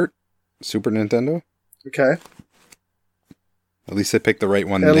Mario Kart, Super Nintendo. Okay. At least I picked the right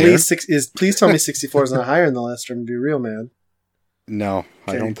one At there. least please tell me 64 is not higher in the list, or I'm gonna be real mad. No,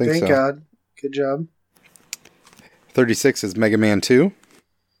 I Okay, don't think thank so. God. Good job. 36 is Mega Man 2.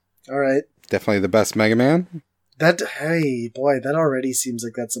 All right. Definitely the best Mega Man. That already seems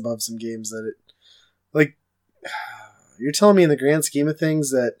like that's above some games that it, like, you're telling me in the grand scheme of things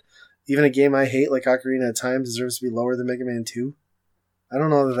that even a game I hate like Ocarina of Time deserves to be lower than Mega Man 2? I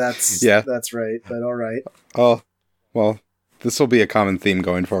don't know that that's right, but all right. Oh, well, this will be a common theme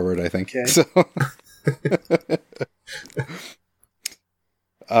going forward, I think. Okay. So.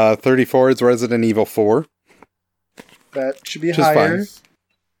 34 is Resident Evil 4. That should be Which is higher. fine.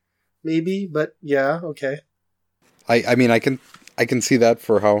 Maybe, but yeah, okay. I mean, I can see that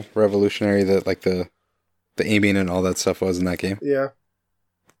for how revolutionary the aiming and all that stuff was in that game. Yeah.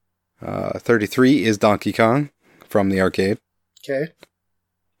 33 is Donkey Kong from the arcade. Okay.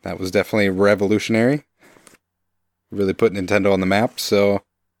 That was definitely revolutionary. Really put Nintendo on the map, so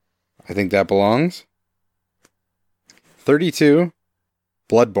I think that belongs. 32,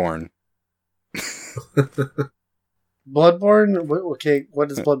 Bloodborne. Bloodborne? Okay,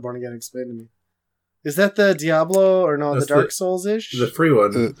 what is Bloodborne again? Explain to me. Is that the Diablo or no, That's the Dark Souls-ish? The free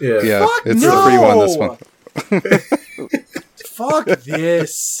one. Yeah. Yeah, Fuck it's no! the free one this one. Fuck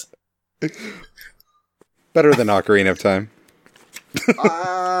this. Better than Ocarina of Time.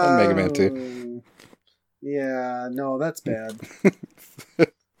 And Mega Man 2. Yeah, no, that's bad.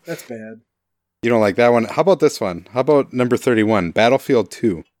 That's bad. You don't like that one? How about this one? How about number 31, Battlefield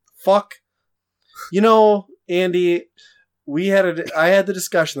 2? Fuck. You know, Andy, I had the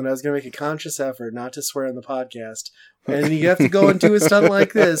discussion that I was going to make a conscious effort not to swear on the podcast. And you have to go and do a stunt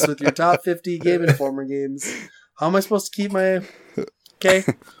like this with your top 50 Game Informer games. How am I supposed to keep my... Okay,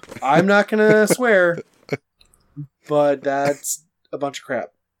 I'm not going to swear, but that's a bunch of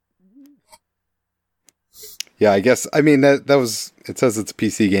crap. Yeah, I guess, I mean, that was, it says it's a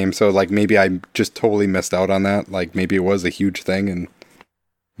PC game, so like maybe I just totally missed out on that. Like maybe it was a huge thing,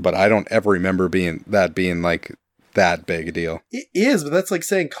 but I don't ever remember being like that big a deal. It is, but that's like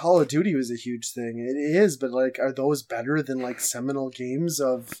saying Call of Duty was a huge thing. It is, but like, are those better than like seminal games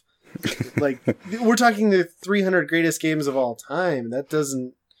of, like, we're talking the 300 greatest games of all time. That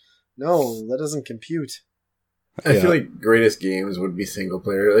doesn't No, that doesn't compute. I Yeah. feel like greatest games would be single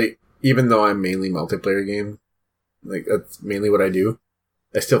player. Like, even though I'm mainly multiplayer game, like that's mainly what I do.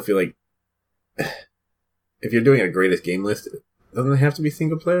 I still feel like if you're doing a greatest game list, doesn't it have to be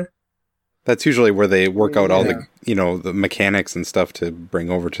single player? That's usually where they work out all Yeah. the mechanics and stuff to bring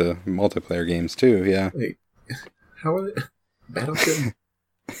over to multiplayer games too. Yeah. Like, how are they? Battlefield?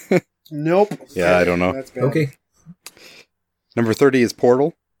 Nope. Yeah, I don't know. That's bad. Okay. Number 30 is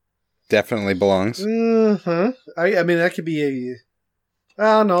Portal. Definitely belongs. Uh-huh. I mean, that could be a...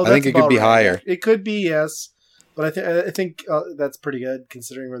 Oh, no, I that's think it could about be right. higher. It could be, yes. But I think that's pretty good,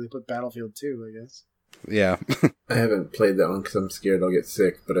 considering where they put Battlefield 2, I guess. Yeah. I haven't played that one because I'm scared I'll get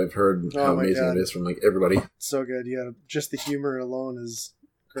sick, but I've heard Oh how my amazing God. it is from like everybody. It's so good. Yeah, just the humor alone is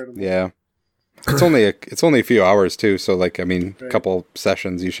incredible. Yeah. It's only a few hours too, so like I mean, a Right. couple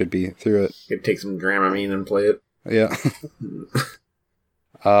sessions you should be through it. Could take some Dramamine and play it. Yeah.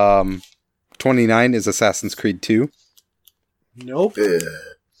 29 is Assassin's Creed 2. Nope. Ugh.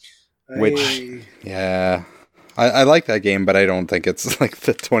 Which- Yeah. I like that game, but I don't think it's like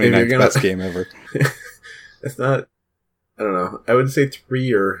the 29th gonna- best game ever. It's not. I don't know. I would say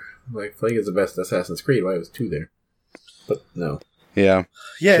 3 or like Plague is the best Assassin's Creed. Why was 2 there? But no. Yeah.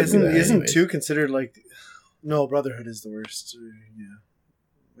 Yeah, Shouldn't do that isn't anyways. 2 considered like... No, Brotherhood is the worst.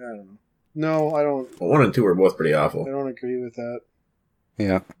 Yeah. I don't know. No, I don't. Well, 1 and 2 were both pretty I awful. don't agree with that.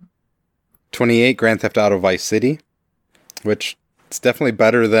 Yeah. 28 Grand Theft Auto Vice City, which it's definitely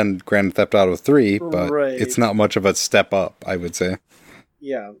better than Grand Theft Auto 3, but Right. it's not much of a step up, I would say.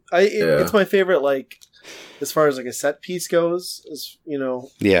 Yeah, Yeah. it's my favorite. Like, as far as like a set piece goes, as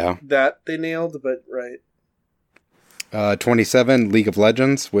Yeah. that they nailed. But right, 27 League of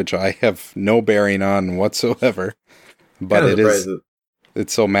Legends, which I have no bearing on whatsoever, but Kinda it is surprised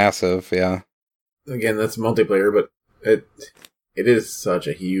it's so massive. Yeah. that- again, that's multiplayer, but it is such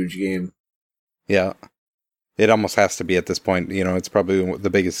a huge game. Yeah. It almost has to be at this point. You know, it's probably the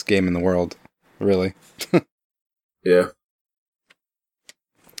biggest game in the world, really. Yeah.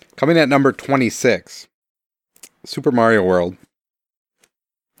 Coming at number 26, Super Mario World,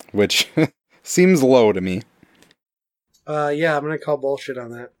 which seems low to me. yeah, I'm gonna call bullshit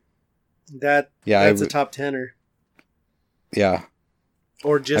on that. Yeah, That's a top 10er yeah.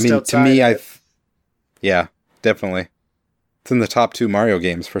 or I just mean, outside. to me, of it. yeah, definitely. It's in the top 2 Mario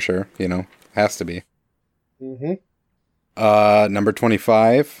games for sure. You know, has to be. Mhm. Number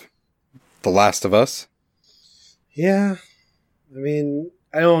 25, The Last of Us. Yeah, I mean,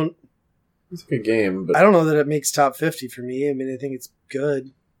 I don't It's a good game, but know that it makes top 50 for me. I mean, I think it's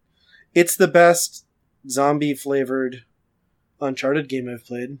good. It's the best zombie flavored Uncharted game I've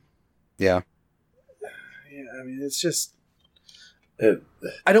played. Yeah, Yeah, I mean, it's just. it,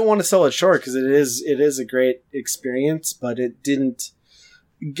 I don't want to sell it short because it is a great experience, but it didn't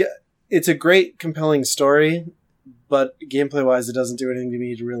get. It's a great, compelling story, but gameplay wise, it doesn't do anything to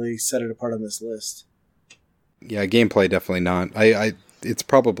me to really set it apart on this list. yeah. Gameplay definitely not. It's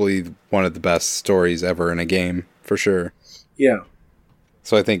probably one of the best stories ever in a game for sure. Yeah,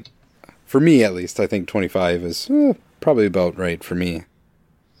 So I think, for me at least, I think 25 is probably about right for me.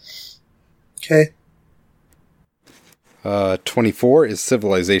 okay. 24 is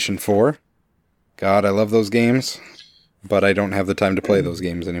Civilization 4. God, I love those games, but I don't have the time to play those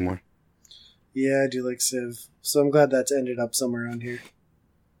games anymore. Yeah, I do like Civ, so I'm glad that's ended up somewhere around here.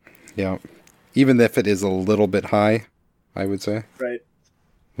 Yeah. Even if it is a little bit high, I would say, Right.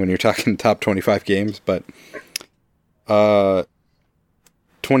 when you're talking top 25 games, but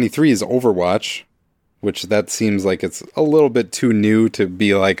 23 is Overwatch, which that seems like it's a little bit too new to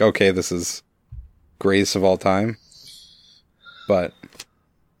be like, okay, this is greatest of all time. But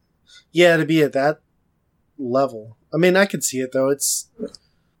Yeah, to be at that level. I mean, I could see it though. It's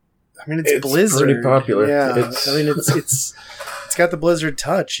It's Blizzard. pretty popular. Yeah, It's- I mean, it's got the Blizzard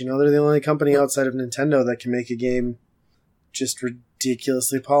touch. You know, they're the only company outside of Nintendo that can make a game just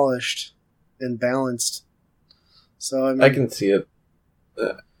ridiculously polished and balanced. So I mean, I can see it.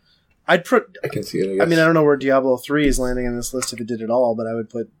 I'd put. I can see it. I guess. I mean, I don't know where Diablo 3 is landing on this list if it did at all, but I would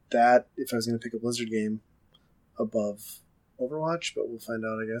put that if I was going to pick a Blizzard game above Overwatch. But we'll find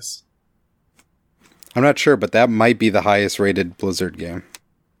out, I guess. I'm not sure, but that might be the highest rated Blizzard game.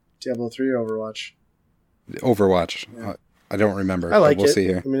 Diablo 3 or Overwatch. Overwatch. Yeah. I don't remember. I like but we'll it. see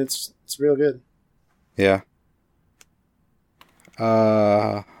here. I mean, it's real good. Yeah.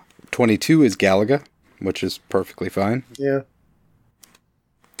 22 is Galaga, which is perfectly fine. Yeah.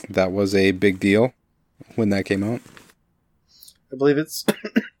 That was a big deal when that came out. I believe it's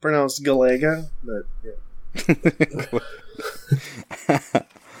pronounced Galaga, but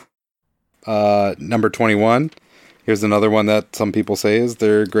yeah. Number 21. Here's another one that some people say is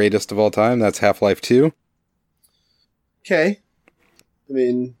their greatest of all time. That's Half-Life 2. Okay. I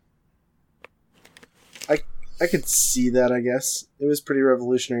mean, I could see that, I guess. It was pretty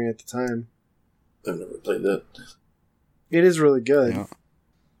revolutionary at the time. I've never played that. It is really good. Yeah.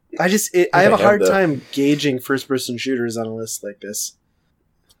 I have a hard time gauging first-person shooters on a list like this.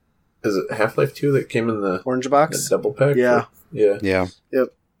 Is it Half-Life 2 that came in the Orange box? double pack? Yeah. Yeah. Yeah.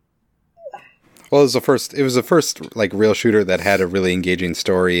 Yep. Well, it was the first like real shooter that had a really engaging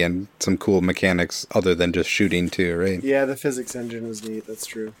story and some cool mechanics other than just shooting too, right? Yeah, the physics engine was neat. That's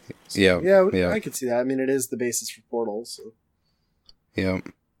true. So, Yeah. I could see that. I mean, it is the basis for Portal. So. Yeah.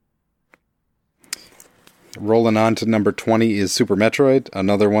 Rolling on to number 20 is Super Metroid,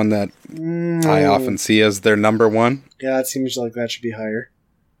 another one that I often see as their number one. Yeah, it seems like that should be higher.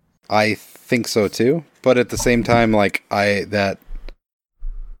 I think so too, but at the same time, like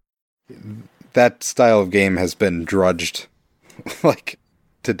that style of game has been drudged like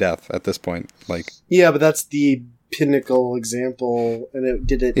to death at this point. Like, yeah, but that's the pinnacle example, and it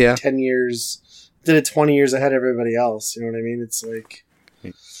did it 10 years, did it 20 years ahead of everybody else. You know what I mean? It's like,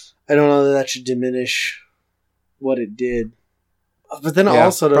 I don't know that should diminish what it did. But then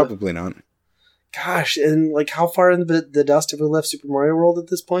also probably not. Gosh, and like how far in the dust have we left Super Mario World at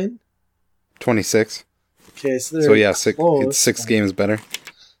this point? 26. Okay, so it's 6 games better.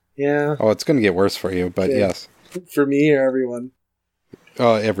 Yeah. Oh, it's going to get worse for you, but yes. For me or everyone?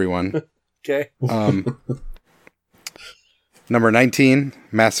 Oh, everyone. Okay. Number 19,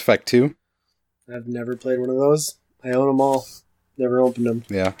 Mass Effect 2. I've never played one of those. I own them all. Never opened them.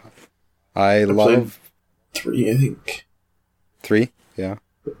 Yeah. I love... 3, I think. 3? Yeah.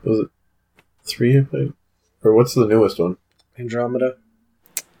 Was it 3? Or what's the newest one? Andromeda.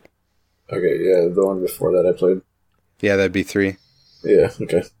 Okay, yeah, the one before that I played. Yeah, that'd be 3. Yeah,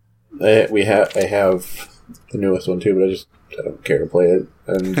 okay. I have the newest one too, but I don't care to play it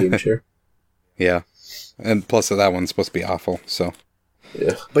on Game Share. Yeah. And plus that one's supposed to be awful, so.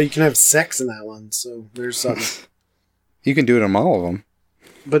 Yeah. But you can have sex in that one, so there's something. You can do it on all of them.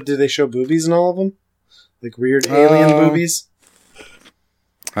 But do they show boobies in all of them? Like weird alien boobies?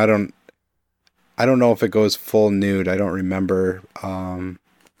 I don't know if it goes full nude. I don't remember. I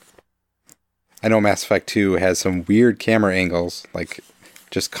know Mass Effect 2 has some weird camera angles, like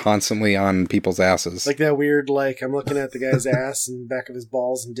just constantly on people's asses. Like that weird, like I'm looking at the guy's ass and back of his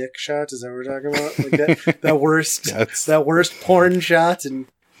balls and dick shot. Is that what we're talking about? Like that worst porn shot in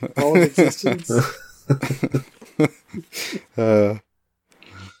all of existence.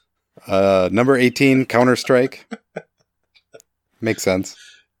 Number 18, Counter-Strike. Makes sense.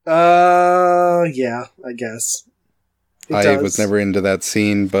 Yeah, I guess. I was never into that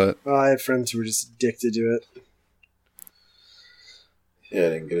scene, but... I had friends who were just addicted to it. Yeah, I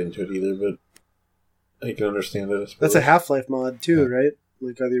didn't get into it either, but I can understand it. That's a Half-Life mod too, right?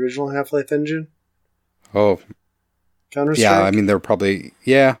 Like the original Half-Life engine? Oh. Counter-Strike? Yeah, I mean, they're probably...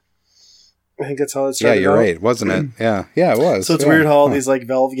 Yeah. I think that's how it started. Yeah, you're right, wasn't it? Yeah, it was. So it's weird how all these like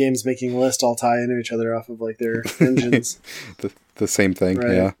Valve games making lists all tie into each other off of like their engines. the same thing,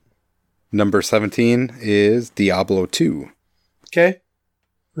 right. Yeah. Number 17 is Diablo 2. Okay.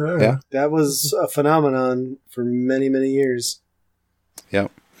 Yeah. That was a phenomenon for many, many years. Yeah.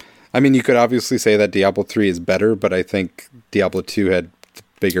 I mean, you could obviously say that Diablo 3 is better, but I think Diablo 2 had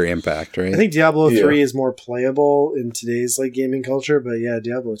bigger impact, right? I think Diablo 3 is more playable in today's like gaming culture, but yeah,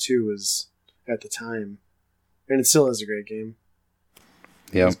 Diablo 2 was at the time. And it still is a great game.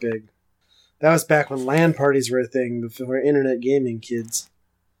 Yeah. It was big. That was back when LAN parties were a thing, before internet gaming, kids.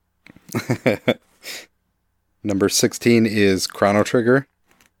 Number 16 is Chrono Trigger.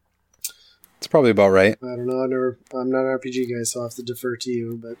 It's probably about right. I don't know. I'm not an RPG guy, so I'll have to defer to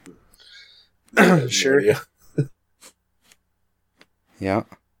you, but sure. Yeah.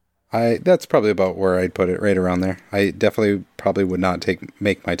 That's probably about where I'd put it, right around there. I definitely probably would not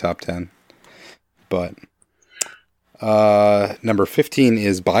make my top 10. But number 15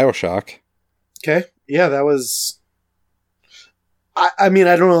 is BioShock. Okay. Yeah, that was... I mean,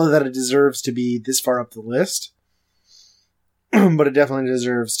 I don't know that it deserves to be this far up the list, but it definitely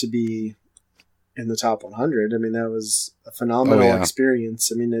deserves to be in the top 100. I mean, that was a phenomenal experience.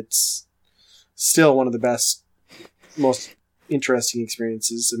 I mean, it's still one of the best, most interesting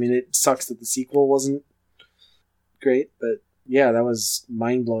experiences. I mean, it sucks that the sequel wasn't great, but yeah, that was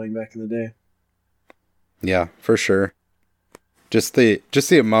mind-blowing back in the day. Yeah, for sure. Just the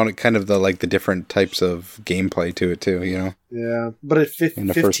amount of kind of the different types of gameplay to it too, you know. Yeah, but at 15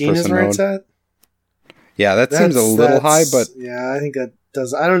 is where it's at. Yeah, that seems a little high, but yeah, I think that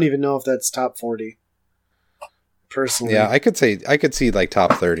does. I don't even know if that's top 40. Personally, yeah, I could see like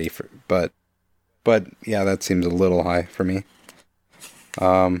top 30, but But yeah, that seems a little high for me.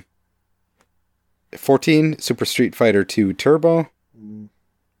 14, Super Street Fighter 2 Turbo.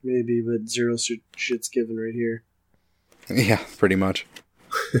 Maybe, but zero shit's given right here. Yeah, pretty much.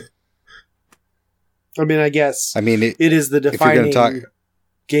 I mean, I guess. I mean, it is the defining talk,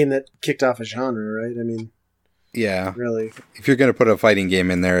 game that kicked off a genre, right? I mean, yeah. Really. If you're going to put a fighting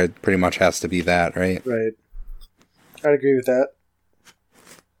game in there, it pretty much has to be that, right? Right. I'd agree with that.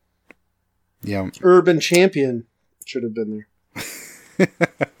 Yeah. Urban Champion should have been there.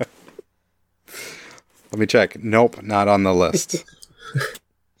 Let me check. Nope, not on the list.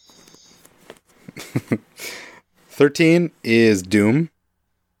 13 is Doom.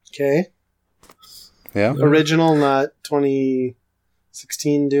 Okay. Yeah. Original, not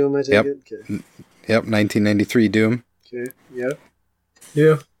 2016 Doom, I take Yep. it? Okay. Yep, 1993 Doom. Okay, yeah.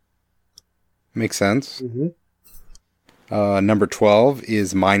 Yeah. Makes sense. Mm-hmm. Number 12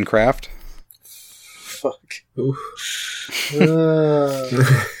 is Minecraft. Fuck.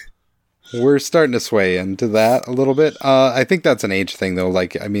 We're starting to sway into that a little bit. I think that's an age thing, though.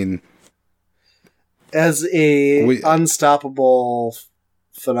 Like, I mean... As a unstoppable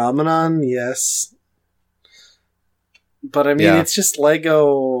phenomenon, yes. But I mean, It's just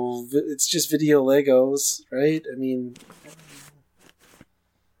Lego. It's just video Legos, right? I mean...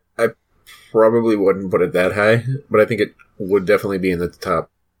 I probably wouldn't put it that high, but I think it would definitely be in the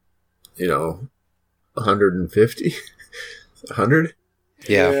top, 150? 100?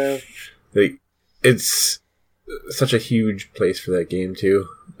 Yeah. Like, it's such a huge place for that game, too.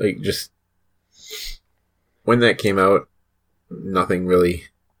 Like, just... When that came out, nothing really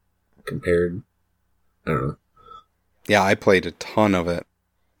compared. I don't know. Yeah, I played a ton of it.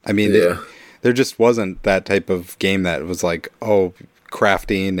 I mean, there just wasn't that type of game that was like,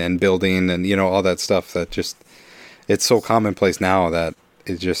 crafting and building and, all that stuff that just... It's so commonplace now that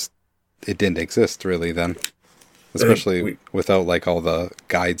it didn't exist really then. Especially without like all the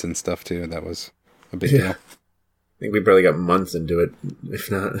guides and stuff too. That was a big deal. I think we probably got months into it, if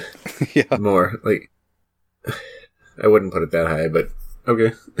not more. Like, I wouldn't put it that high, but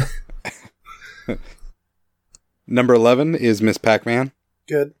okay. Number 11 is Miss Pac-Man.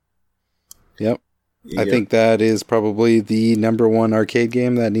 Good. Yep. I think that is probably the number one arcade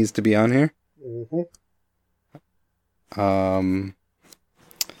game that needs to be on here.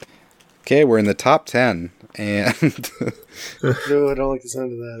 Okay, we're in the top 10, and No, I don't like the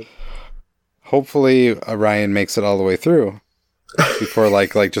sound of that. Hopefully Ryan makes it all the way through before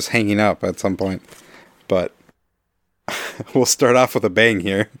like just hanging up at some point. But we'll start off with a bang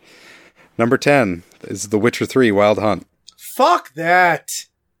here. Number 10 is The Witcher 3 Wild Hunt. Fuck that!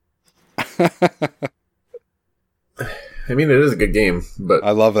 I mean, it is a good game, but...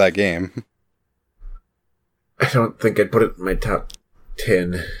 I love that game. I don't think I'd put it in my top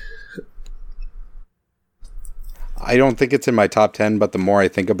 10. I don't think it's in my top 10, but the more I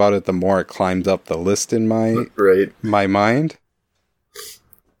think about it, the more it climbs up the list in my mind.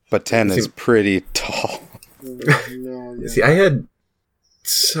 But 10 is pretty tall. No, yeah. See, I had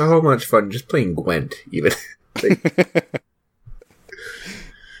so much fun just playing Gwent, even.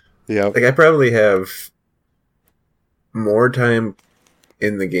 Yep. Like, I probably have more time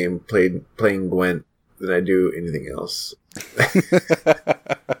in the game playing Gwent than I do anything else.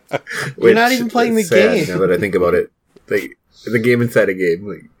 You're not even playing the game. Now that I think about it, like the game inside a game.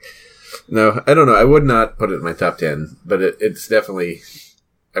 Like, no, I don't know. I would not put it in my top 10, but it's definitely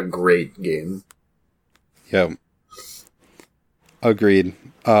a great game. Yep. Agreed.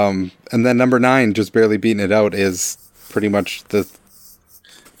 And then number 9, just barely beating it out, is pretty much Are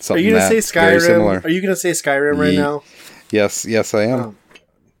you going to say Skyrim? Are you going to say Skyrim right now? Yes, I am.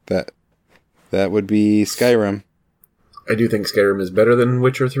 Oh. That would be Skyrim. I do think Skyrim is better than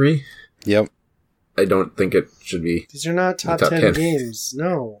Witcher 3. Yep. I don't think it should be. These are not top 10 games.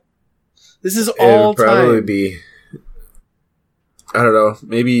 No. This is all it would probably time. Be, I don't know,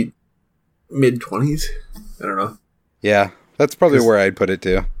 maybe mid-20s? I don't know. Yeah, that's probably where I'd put it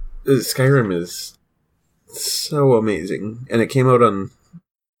too. Skyrim is so amazing. And it came out on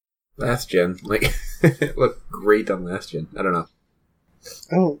last gen. Like, it looked great on last gen. I don't know.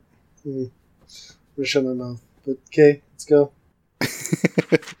 I'm going to shut my mouth. But, okay, let's go.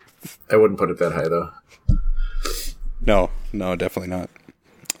 I wouldn't put it that high, though. No, definitely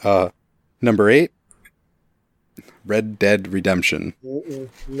not. Number 8, Red Dead Redemption.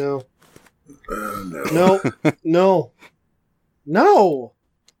 No. No. No!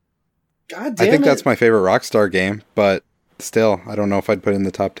 God damn it. I think that's my favorite Rockstar game, but still, I don't know if I'd put it in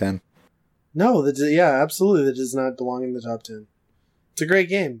the top 10. No, absolutely, that does not belong in the top 10. It's a great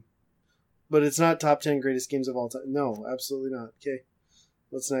game. But it's not top 10 greatest games of all time. No, absolutely not. Okay.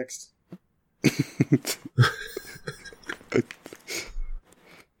 What's next? I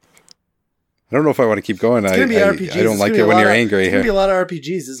don't know if I want to keep going. It's gonna be RPGs. I don't like it when you're angry It's here. gonna be a lot of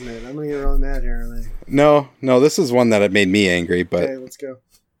RPGs, isn't it? I'm gonna get really mad here. Aren't I? No, this is one that made me angry. But Okay, let's go.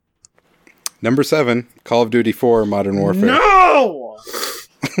 number 7, Call of Duty 4: Modern Warfare. No.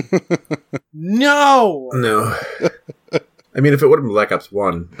 No. No. I mean, if it would have been Black Ops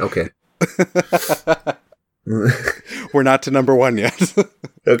 1, okay. We're not to number 1 yet.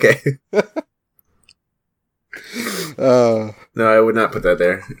 Okay. uh, No, I would not put that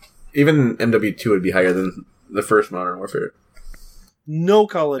there. Even MW2 would be higher than the first Modern Warfare. No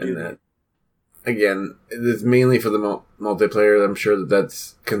Call of And Duty. that, again, it's mainly for the multiplayer. I'm sure that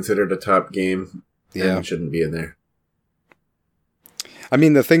that's considered a top game. yeah. And shouldn't be in there. I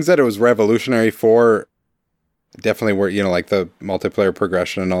mean, the things that it was revolutionary for definitely were, like the multiplayer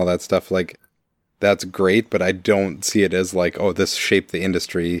progression and all that stuff. Like, that's great, but I don't see it as like, oh, this shaped the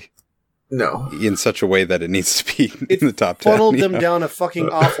industry No. in such a way that it needs to be It in the top 10. Funneled you them know? down a fucking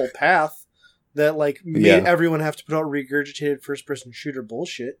awful path that like made Yeah. everyone have to put out regurgitated first-person shooter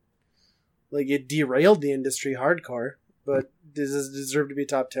bullshit. Like it derailed the industry hardcore. But does this deserve to be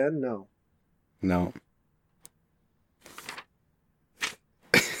top 10? No. No.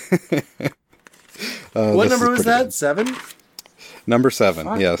 What this number is was pretty that? 7? good. Number 7,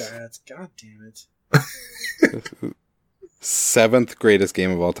 Fuck yes. that. God damn it. 7th greatest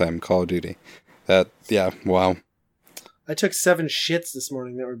game of all time, Call of Duty. Wow. I took 7 shits this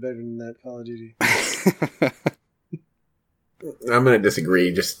morning that were better than that Call of Duty. I'm going to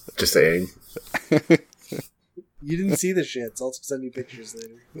disagree, just saying. You didn't see the shits. I'll send you pictures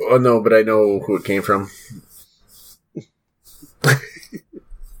later. Oh, no, but I know who it came from. I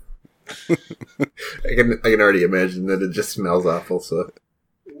can already imagine that it just smells awful, so...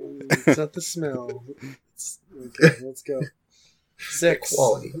 It's not the smell. Okay, let's go. 6.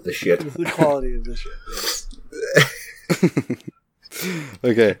 Quality of the shit. The quality of the shit, yes.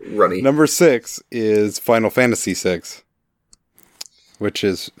 Okay. Runny. Number 6 is Final Fantasy 6. Which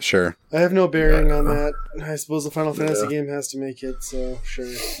is, sure. I have no bearing on that. I suppose the Final Fantasy game has to make it, so sure.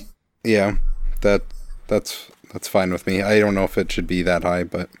 Yeah. That's fine with me. I don't know if it should be that high,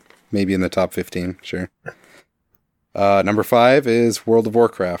 but maybe in the top 15, sure. Number 5 is World of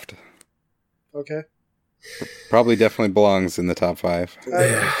Warcraft. Okay. Probably definitely belongs in the top 5.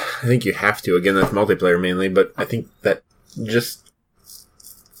 I think you have to. Again, that's multiplayer mainly, but I think that just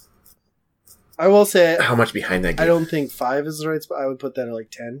I will say, how much behind that game. I don't think 5 is the right spot. I would put that at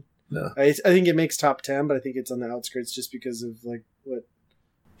like 10. No. I think it makes top 10, but I think it's on the outskirts just because of like what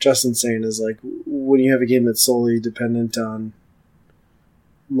Justin's saying is like when you have a game that's solely dependent on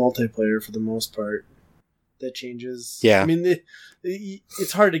multiplayer for the most part, that changes. Yeah. I mean,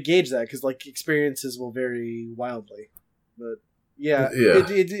 it's hard to gauge that because like experiences will vary wildly, but yeah,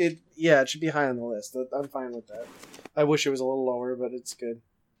 it should be high on the list. I'm fine with that. I wish it was a little lower, but it's good.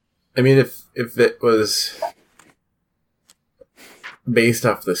 I mean, if it was based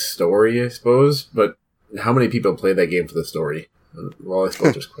off the story, I suppose, but how many people play that game for the story? Well, I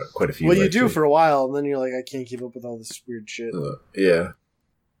suppose there's quite a few. Well, you do actually. for a while, and then you're like, I can't keep up with all this weird shit. Yeah.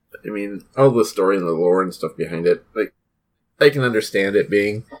 I mean, all the story and the lore and stuff behind it, like, I can understand it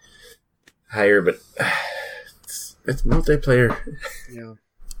being higher, but it's multiplayer. Yeah.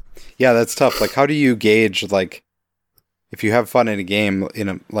 Yeah, that's tough. Like, how do you gauge, like, if you have fun in a game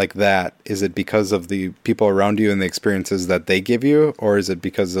like that, is it because of the people around you and the experiences that they give you, or is it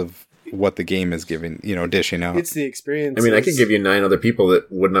because of what the game is giving, dishing out? It's the experience. I mean, I could give you 9 other people that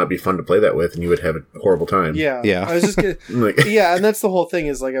would not be fun to play that with, and you would have a horrible time. Yeah. Yeah. I was just gonna, Like, yeah, and that's the whole thing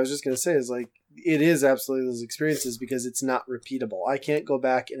is like, I was just going to say is like, it is absolutely those experiences because it's not repeatable. I can't go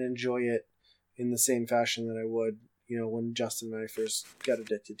back and enjoy it in the same fashion that I would, when Justin and I first got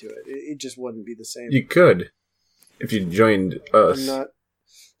addicted to it. It just wouldn't be the same. you could, if you joined us.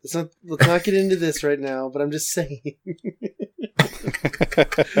 Let's not get into this right now, but I'm just saying.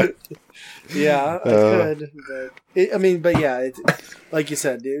 Yeah, I could, but yeah, it's like you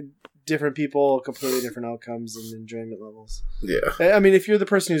said, dude, different people, completely different outcomes and enjoyment levels. Yeah. I mean, if you're the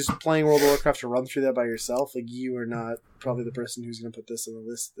person who's playing World of Warcraft to run through that by yourself, like you are not probably the person who's going to put this on the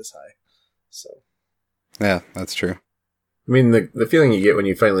list this high. So, Yeah, that's true. I mean, the feeling you get when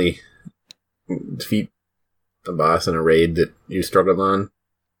you finally defeat a boss in a raid that you struggled on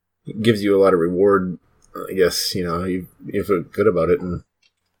gives you a lot of reward. I guess, you feel good about it and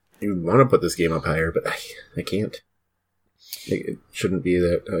you want to put this game up higher, but I can't. It shouldn't be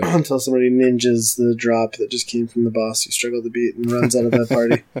that high. until somebody ninjas the drop that just came from the boss you struggled to beat and runs out of that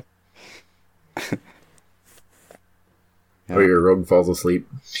party. Or your rogue falls asleep.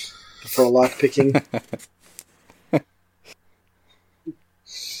 For lock picking.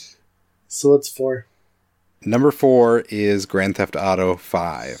 So what's 4? Number 4 is Grand Theft Auto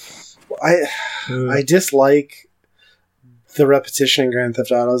 5. I dislike the repetition in Grand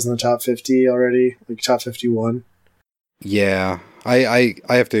Theft Autos in the top 50 already, like top 51. Yeah, I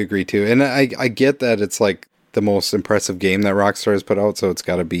have to agree too. And I get that it's like the most impressive game that Rockstar has put out, so it's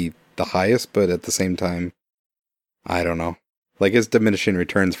got to be the highest, but at the same time, I don't know. Like, it's diminishing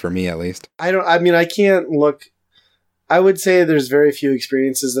returns for me, at least. I can't look. I would say there's very few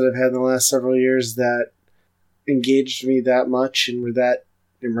experiences that I've had in the last several years that engaged me that much and were that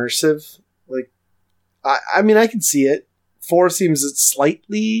immersive. Like, I can see it. 4 seems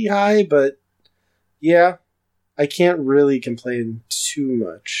slightly high, but yeah, I can't really complain too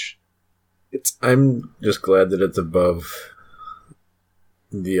much. I'm just glad that it's above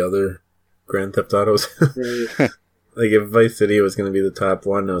the other Grand Theft Autos. Right. Like, if Vice City was going to be the top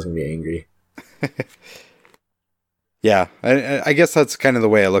one, I was going to be angry. Yeah, I guess that's kind of the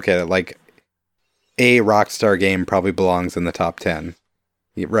way I look at it. Like, a Rockstar game probably belongs in the top 10.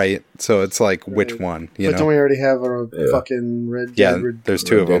 Right? So it's like, which one? But don't we already have a fucking Red Dead? Yeah, there's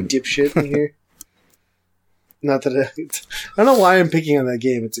 2 of them. Dipshit in here. Not that I don't know why I'm picking on that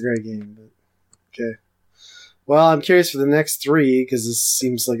game. It's a great game. But okay. Well, I'm curious for the next 3 because this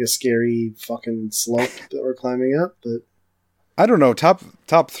seems like a scary fucking slope that we're climbing up. But I don't know. Top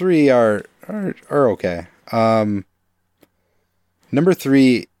 3 are okay. Number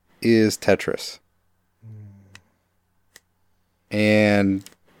 3 is Tetris. And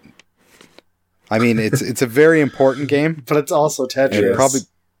I mean, it's a very important game, but it's also Tetris.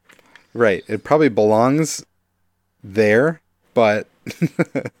 It probably belongs there, but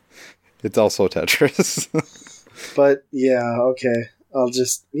it's also Tetris. But yeah, okay.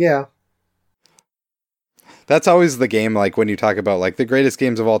 That's always the game, like, when you talk about, like, the greatest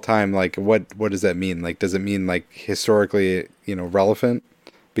games of all time, like, what does that mean? Like, does it mean, like, historically, relevant?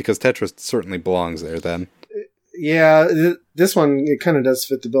 Because Tetris certainly belongs there, then. Yeah, this one, it kind of does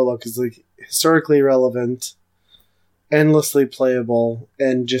fit the bill, because, like, historically relevant, endlessly playable,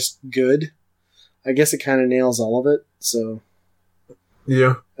 and just good. I guess it kind of nails all of it, so...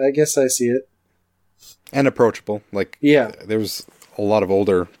 Yeah. I guess I see it. And approachable. Like, yeah. There's a lot of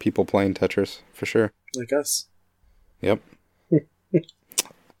older people playing Tetris, for sure. Like us. Yep.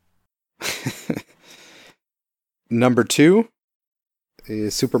 Number 2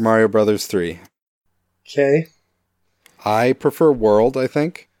 is Super Mario Brothers 3. Okay. I prefer World, I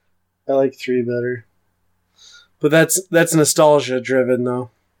think. I like 3 better. But that's nostalgia driven, though.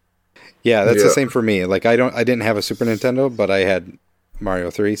 Yeah, that's the same for me. Like, I didn't have a Super Nintendo, but I had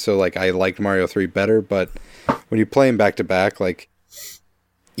Mario 3, so, like, I liked Mario 3 better, but when you play them back to back, like,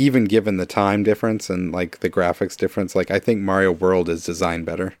 even given the time difference and, like, the graphics difference, like, I think Mario World is designed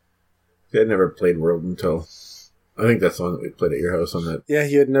better. I never played World until... I think that's the one that we played at your house on that. Yeah,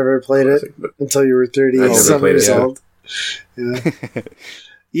 you had never played it until you were 30 years old. Yeah.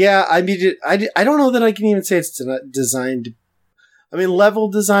 Yeah, I mean, I don't know that I can even say it's designed. I mean, level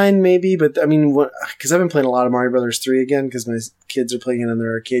design maybe, but I mean, because I've been playing a lot of Mario Brothers 3 again because my kids are playing it on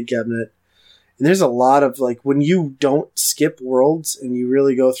their arcade cabinet. And there's a lot of, like, when you don't skip worlds and you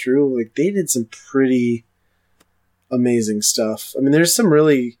really go through, like, they did some pretty amazing stuff. I mean, there's some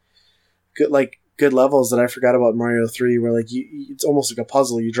really good levels that I forgot about Mario 3 where, like, it's almost like a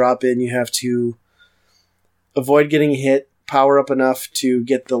puzzle. You drop in, you have to avoid getting hit, power up enough to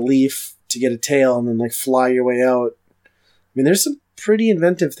get the leaf to get a tail, and then, like, fly your way out. I mean, there's some pretty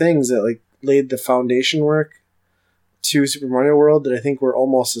inventive things that, like, laid the foundation work to Super Mario World that I think were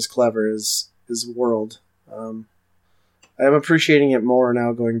almost as clever as World. I'm appreciating it more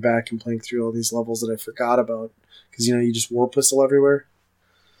now going back and playing through all these levels that I forgot about because, you just warp whistle everywhere.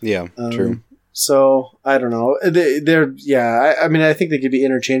 Yeah, true. So, I don't know. I mean, I think they could be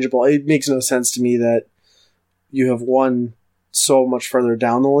interchangeable. It makes no sense to me that you have one so much further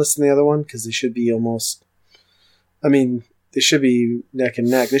down the list than the other one because they should be almost... I mean, they should be neck and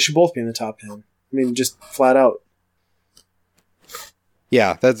neck. They should both be in the top 10. I mean, just flat out.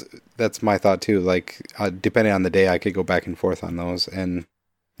 Yeah, that's my thought too. Like, depending on the day, I could go back and forth on those. And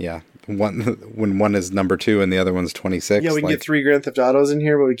yeah, when one is number 2 and the other one's 26. Yeah, we can get 3 Grand Theft Autos in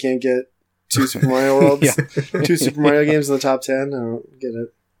here, but we can't get 2 Super Mario Worlds, yeah. 2 Super Mario games in the top 10. I don't get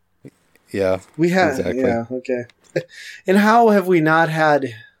it. Yeah, we have. Exactly. Yeah, okay. And how have we not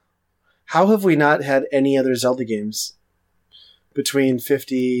had any other Zelda games between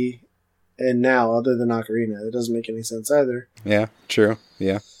 50 and now, other than Ocarina? It doesn't make any sense either. Yeah, true.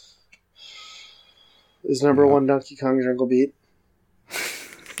 Yeah. Is number 1 Donkey Kong Jungle Beat?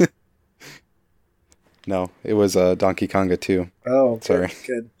 No, it was Donkey Konga 2. Oh, okay. Sorry.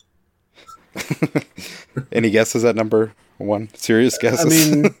 Good. Any guesses at number 1? Serious guesses?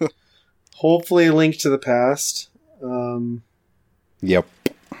 I mean, Hopefully, Link to the Past. Yep.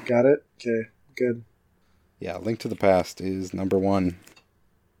 Got it? Okay, good. Yeah, Link to the Past is number 1.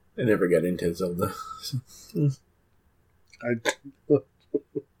 I never got into Zelda. I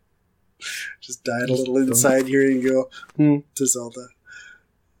just died a little inside hearing you go, to Zelda.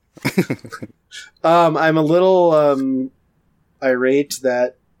 I'm a little irate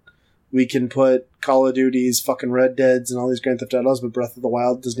that we can put Call of Duty's fucking Red Deads and all these Grand Theft Autos, but Breath of the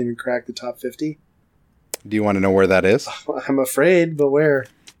Wild doesn't even crack the top 50. Do you want to know where that is? I'm afraid, but where?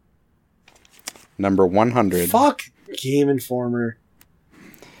 Number 100. Fuck Game Informer.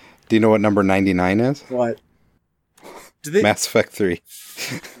 Do you know what number 99 is? What? Did they? Mass Effect 3.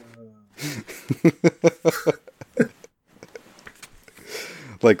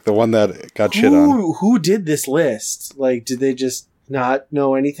 Like the one that got shit on. Who did this list? Like, did they just not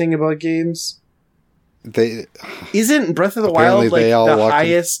know anything about games? Isn't Breath of the Wild like the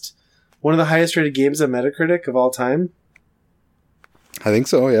highest, one of the highest rated games on Metacritic of all time? I think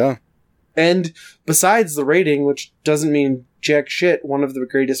so, yeah. And besides the rating, which doesn't mean jack shit, one of the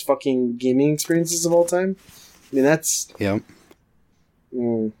greatest fucking gaming experiences of all time. I mean, that's... Yep.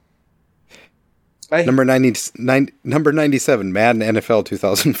 Number 97, Madden NFL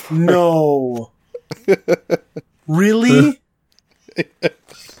 2004. No. Really?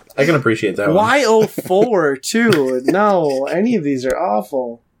 I can appreciate that one. Why 04 too? No, any of these are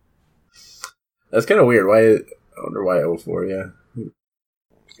awful. That's kind of weird. I wonder why 04, yeah.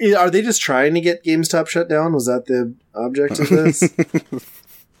 Are they just trying to get GameStop shut down? Was that the object of this?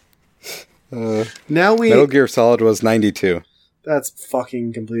 Metal Gear Solid was 92. That's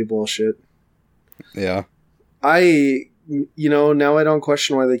fucking complete bullshit. Yeah. Now I don't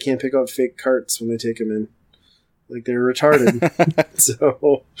question why they can't pick up fake carts when they take them in. Like, they're retarded.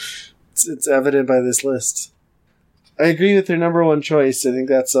 So, it's evident by this list. I agree with their number one choice. I think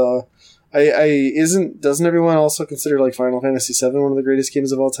that's, doesn't everyone also consider, like, Final Fantasy VII one of the greatest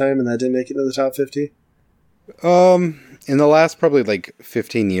games of all time, and that didn't make it into the top 50? In the last probably,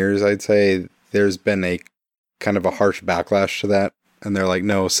 15 years, I'd say there's been a kind of a harsh backlash to that, and they're like,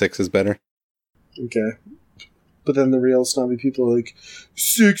 no, 6 is better. Okay. But then the real snobby people are like,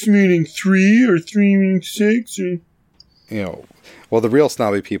 6 meaning 3 or 3 meaning 6? Or... Well, the real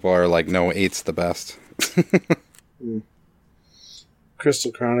snobby people are like, no, 8's the best.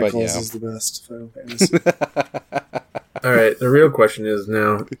 Crystal Chronicles is the best Final Fantasy. Alright, the real question is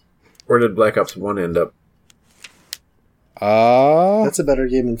now, where did Black Ops 1 end up? That's a better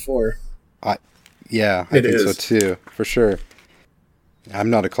game than 4. I think so too, for sure.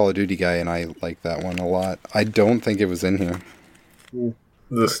 I'm not a Call of Duty guy, and I like that one a lot. I don't think it was in here.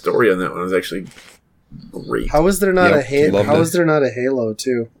 The story on that one was actually great. How is there not a Halo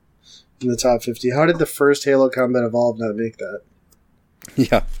too in the top 50? How did the first Halo Combat Evolved not make that?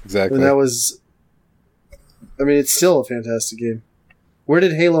 Yeah, exactly. And that was, it's still a fantastic game. Where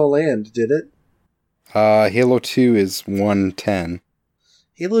did Halo land? Did it? Halo 2 is 110.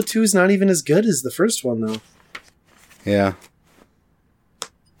 Halo 2 is not even as good as the first one, though. Yeah.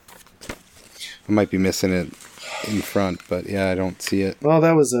 I might be missing it in front, but yeah, I don't see it. Well,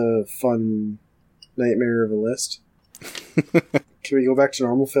 that was a fun nightmare of a list. Can we go back to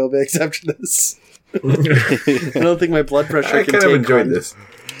normal failbags after this? I don't think my blood pressure can take enjoyed this.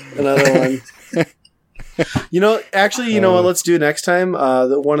 Another one. What? Let's do next time.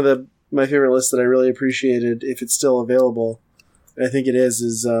 One of my favorite lists that I really appreciated, if it's still available, I think it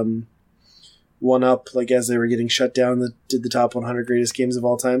is One Up, as they were getting shut down, that did the top 100 greatest games of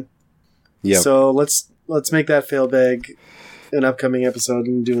all time. Yeah. So let's make that failbag an upcoming episode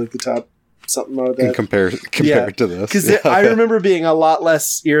and do the top something out of that. And compare to this. Because I remember being a lot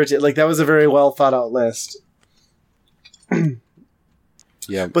less irritated. That was a very well thought out list.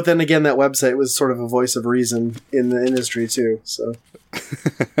 Yeah. But then again, that website was sort of a voice of reason in the industry too. So.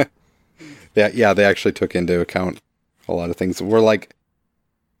 Yeah, they actually took into account a lot of things. We're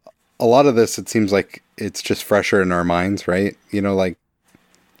a lot of this, it seems like it's just fresher in our minds, right?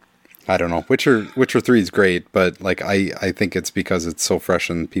 I don't know. Witcher 3 is great, but I think it's because it's so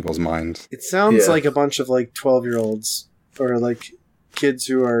fresh in people's minds. It sounds like a bunch of 12-year-olds or kids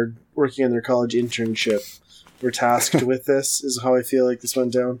who are working on their college internship were tasked with this, is how I feel like this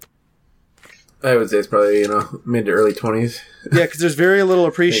went down. I would say it's probably, mid to early 20s. Yeah, because there's very little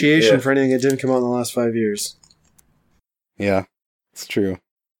appreciation for anything that didn't come out in the last 5 years. Yeah, it's true.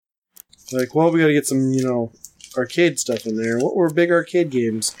 We got to get some, arcade stuff in there. What were big arcade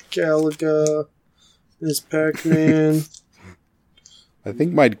games? Galaga, Miss Pac-Man. I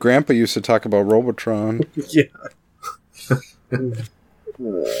think my grandpa used to talk about Robotron. Yeah.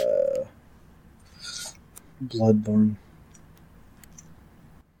 Bloodborne.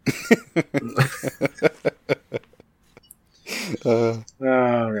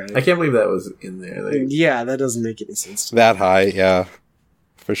 All right. I can't believe that was in there. Like, Yeah, that doesn't make any sense to me. That high, yeah,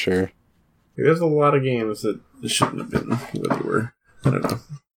 for sure. there's a lot of games that shouldn't have been where they were. I don't know.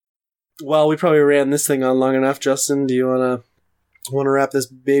 Well, we probably ran this thing on long enough. Justin, do you want to wrap this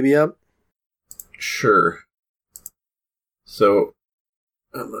baby up? Sure. So,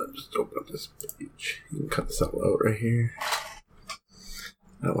 I'm going to just open up this page. You can cut this all out right here.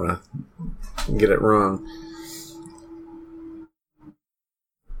 I don't want to get it wrong.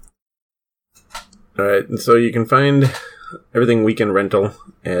 Alright, and so you can find everything Weekend Rental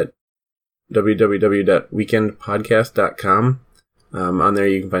at www.weekendpodcast.com. On there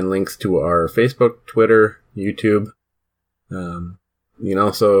you can find links to our Facebook, Twitter, YouTube. You can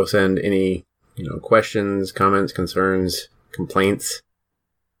also send any questions, comments, concerns, complaints,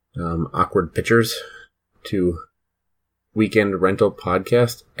 awkward pictures to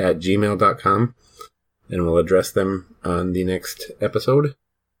weekendrentalpodcast@gmail.com, and we'll address them on the next episode.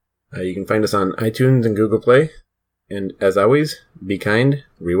 You can find us on iTunes and Google Play. And as always, be kind,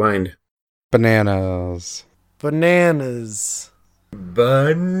 rewind. Bananas. Bananas.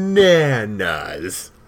 Bananas.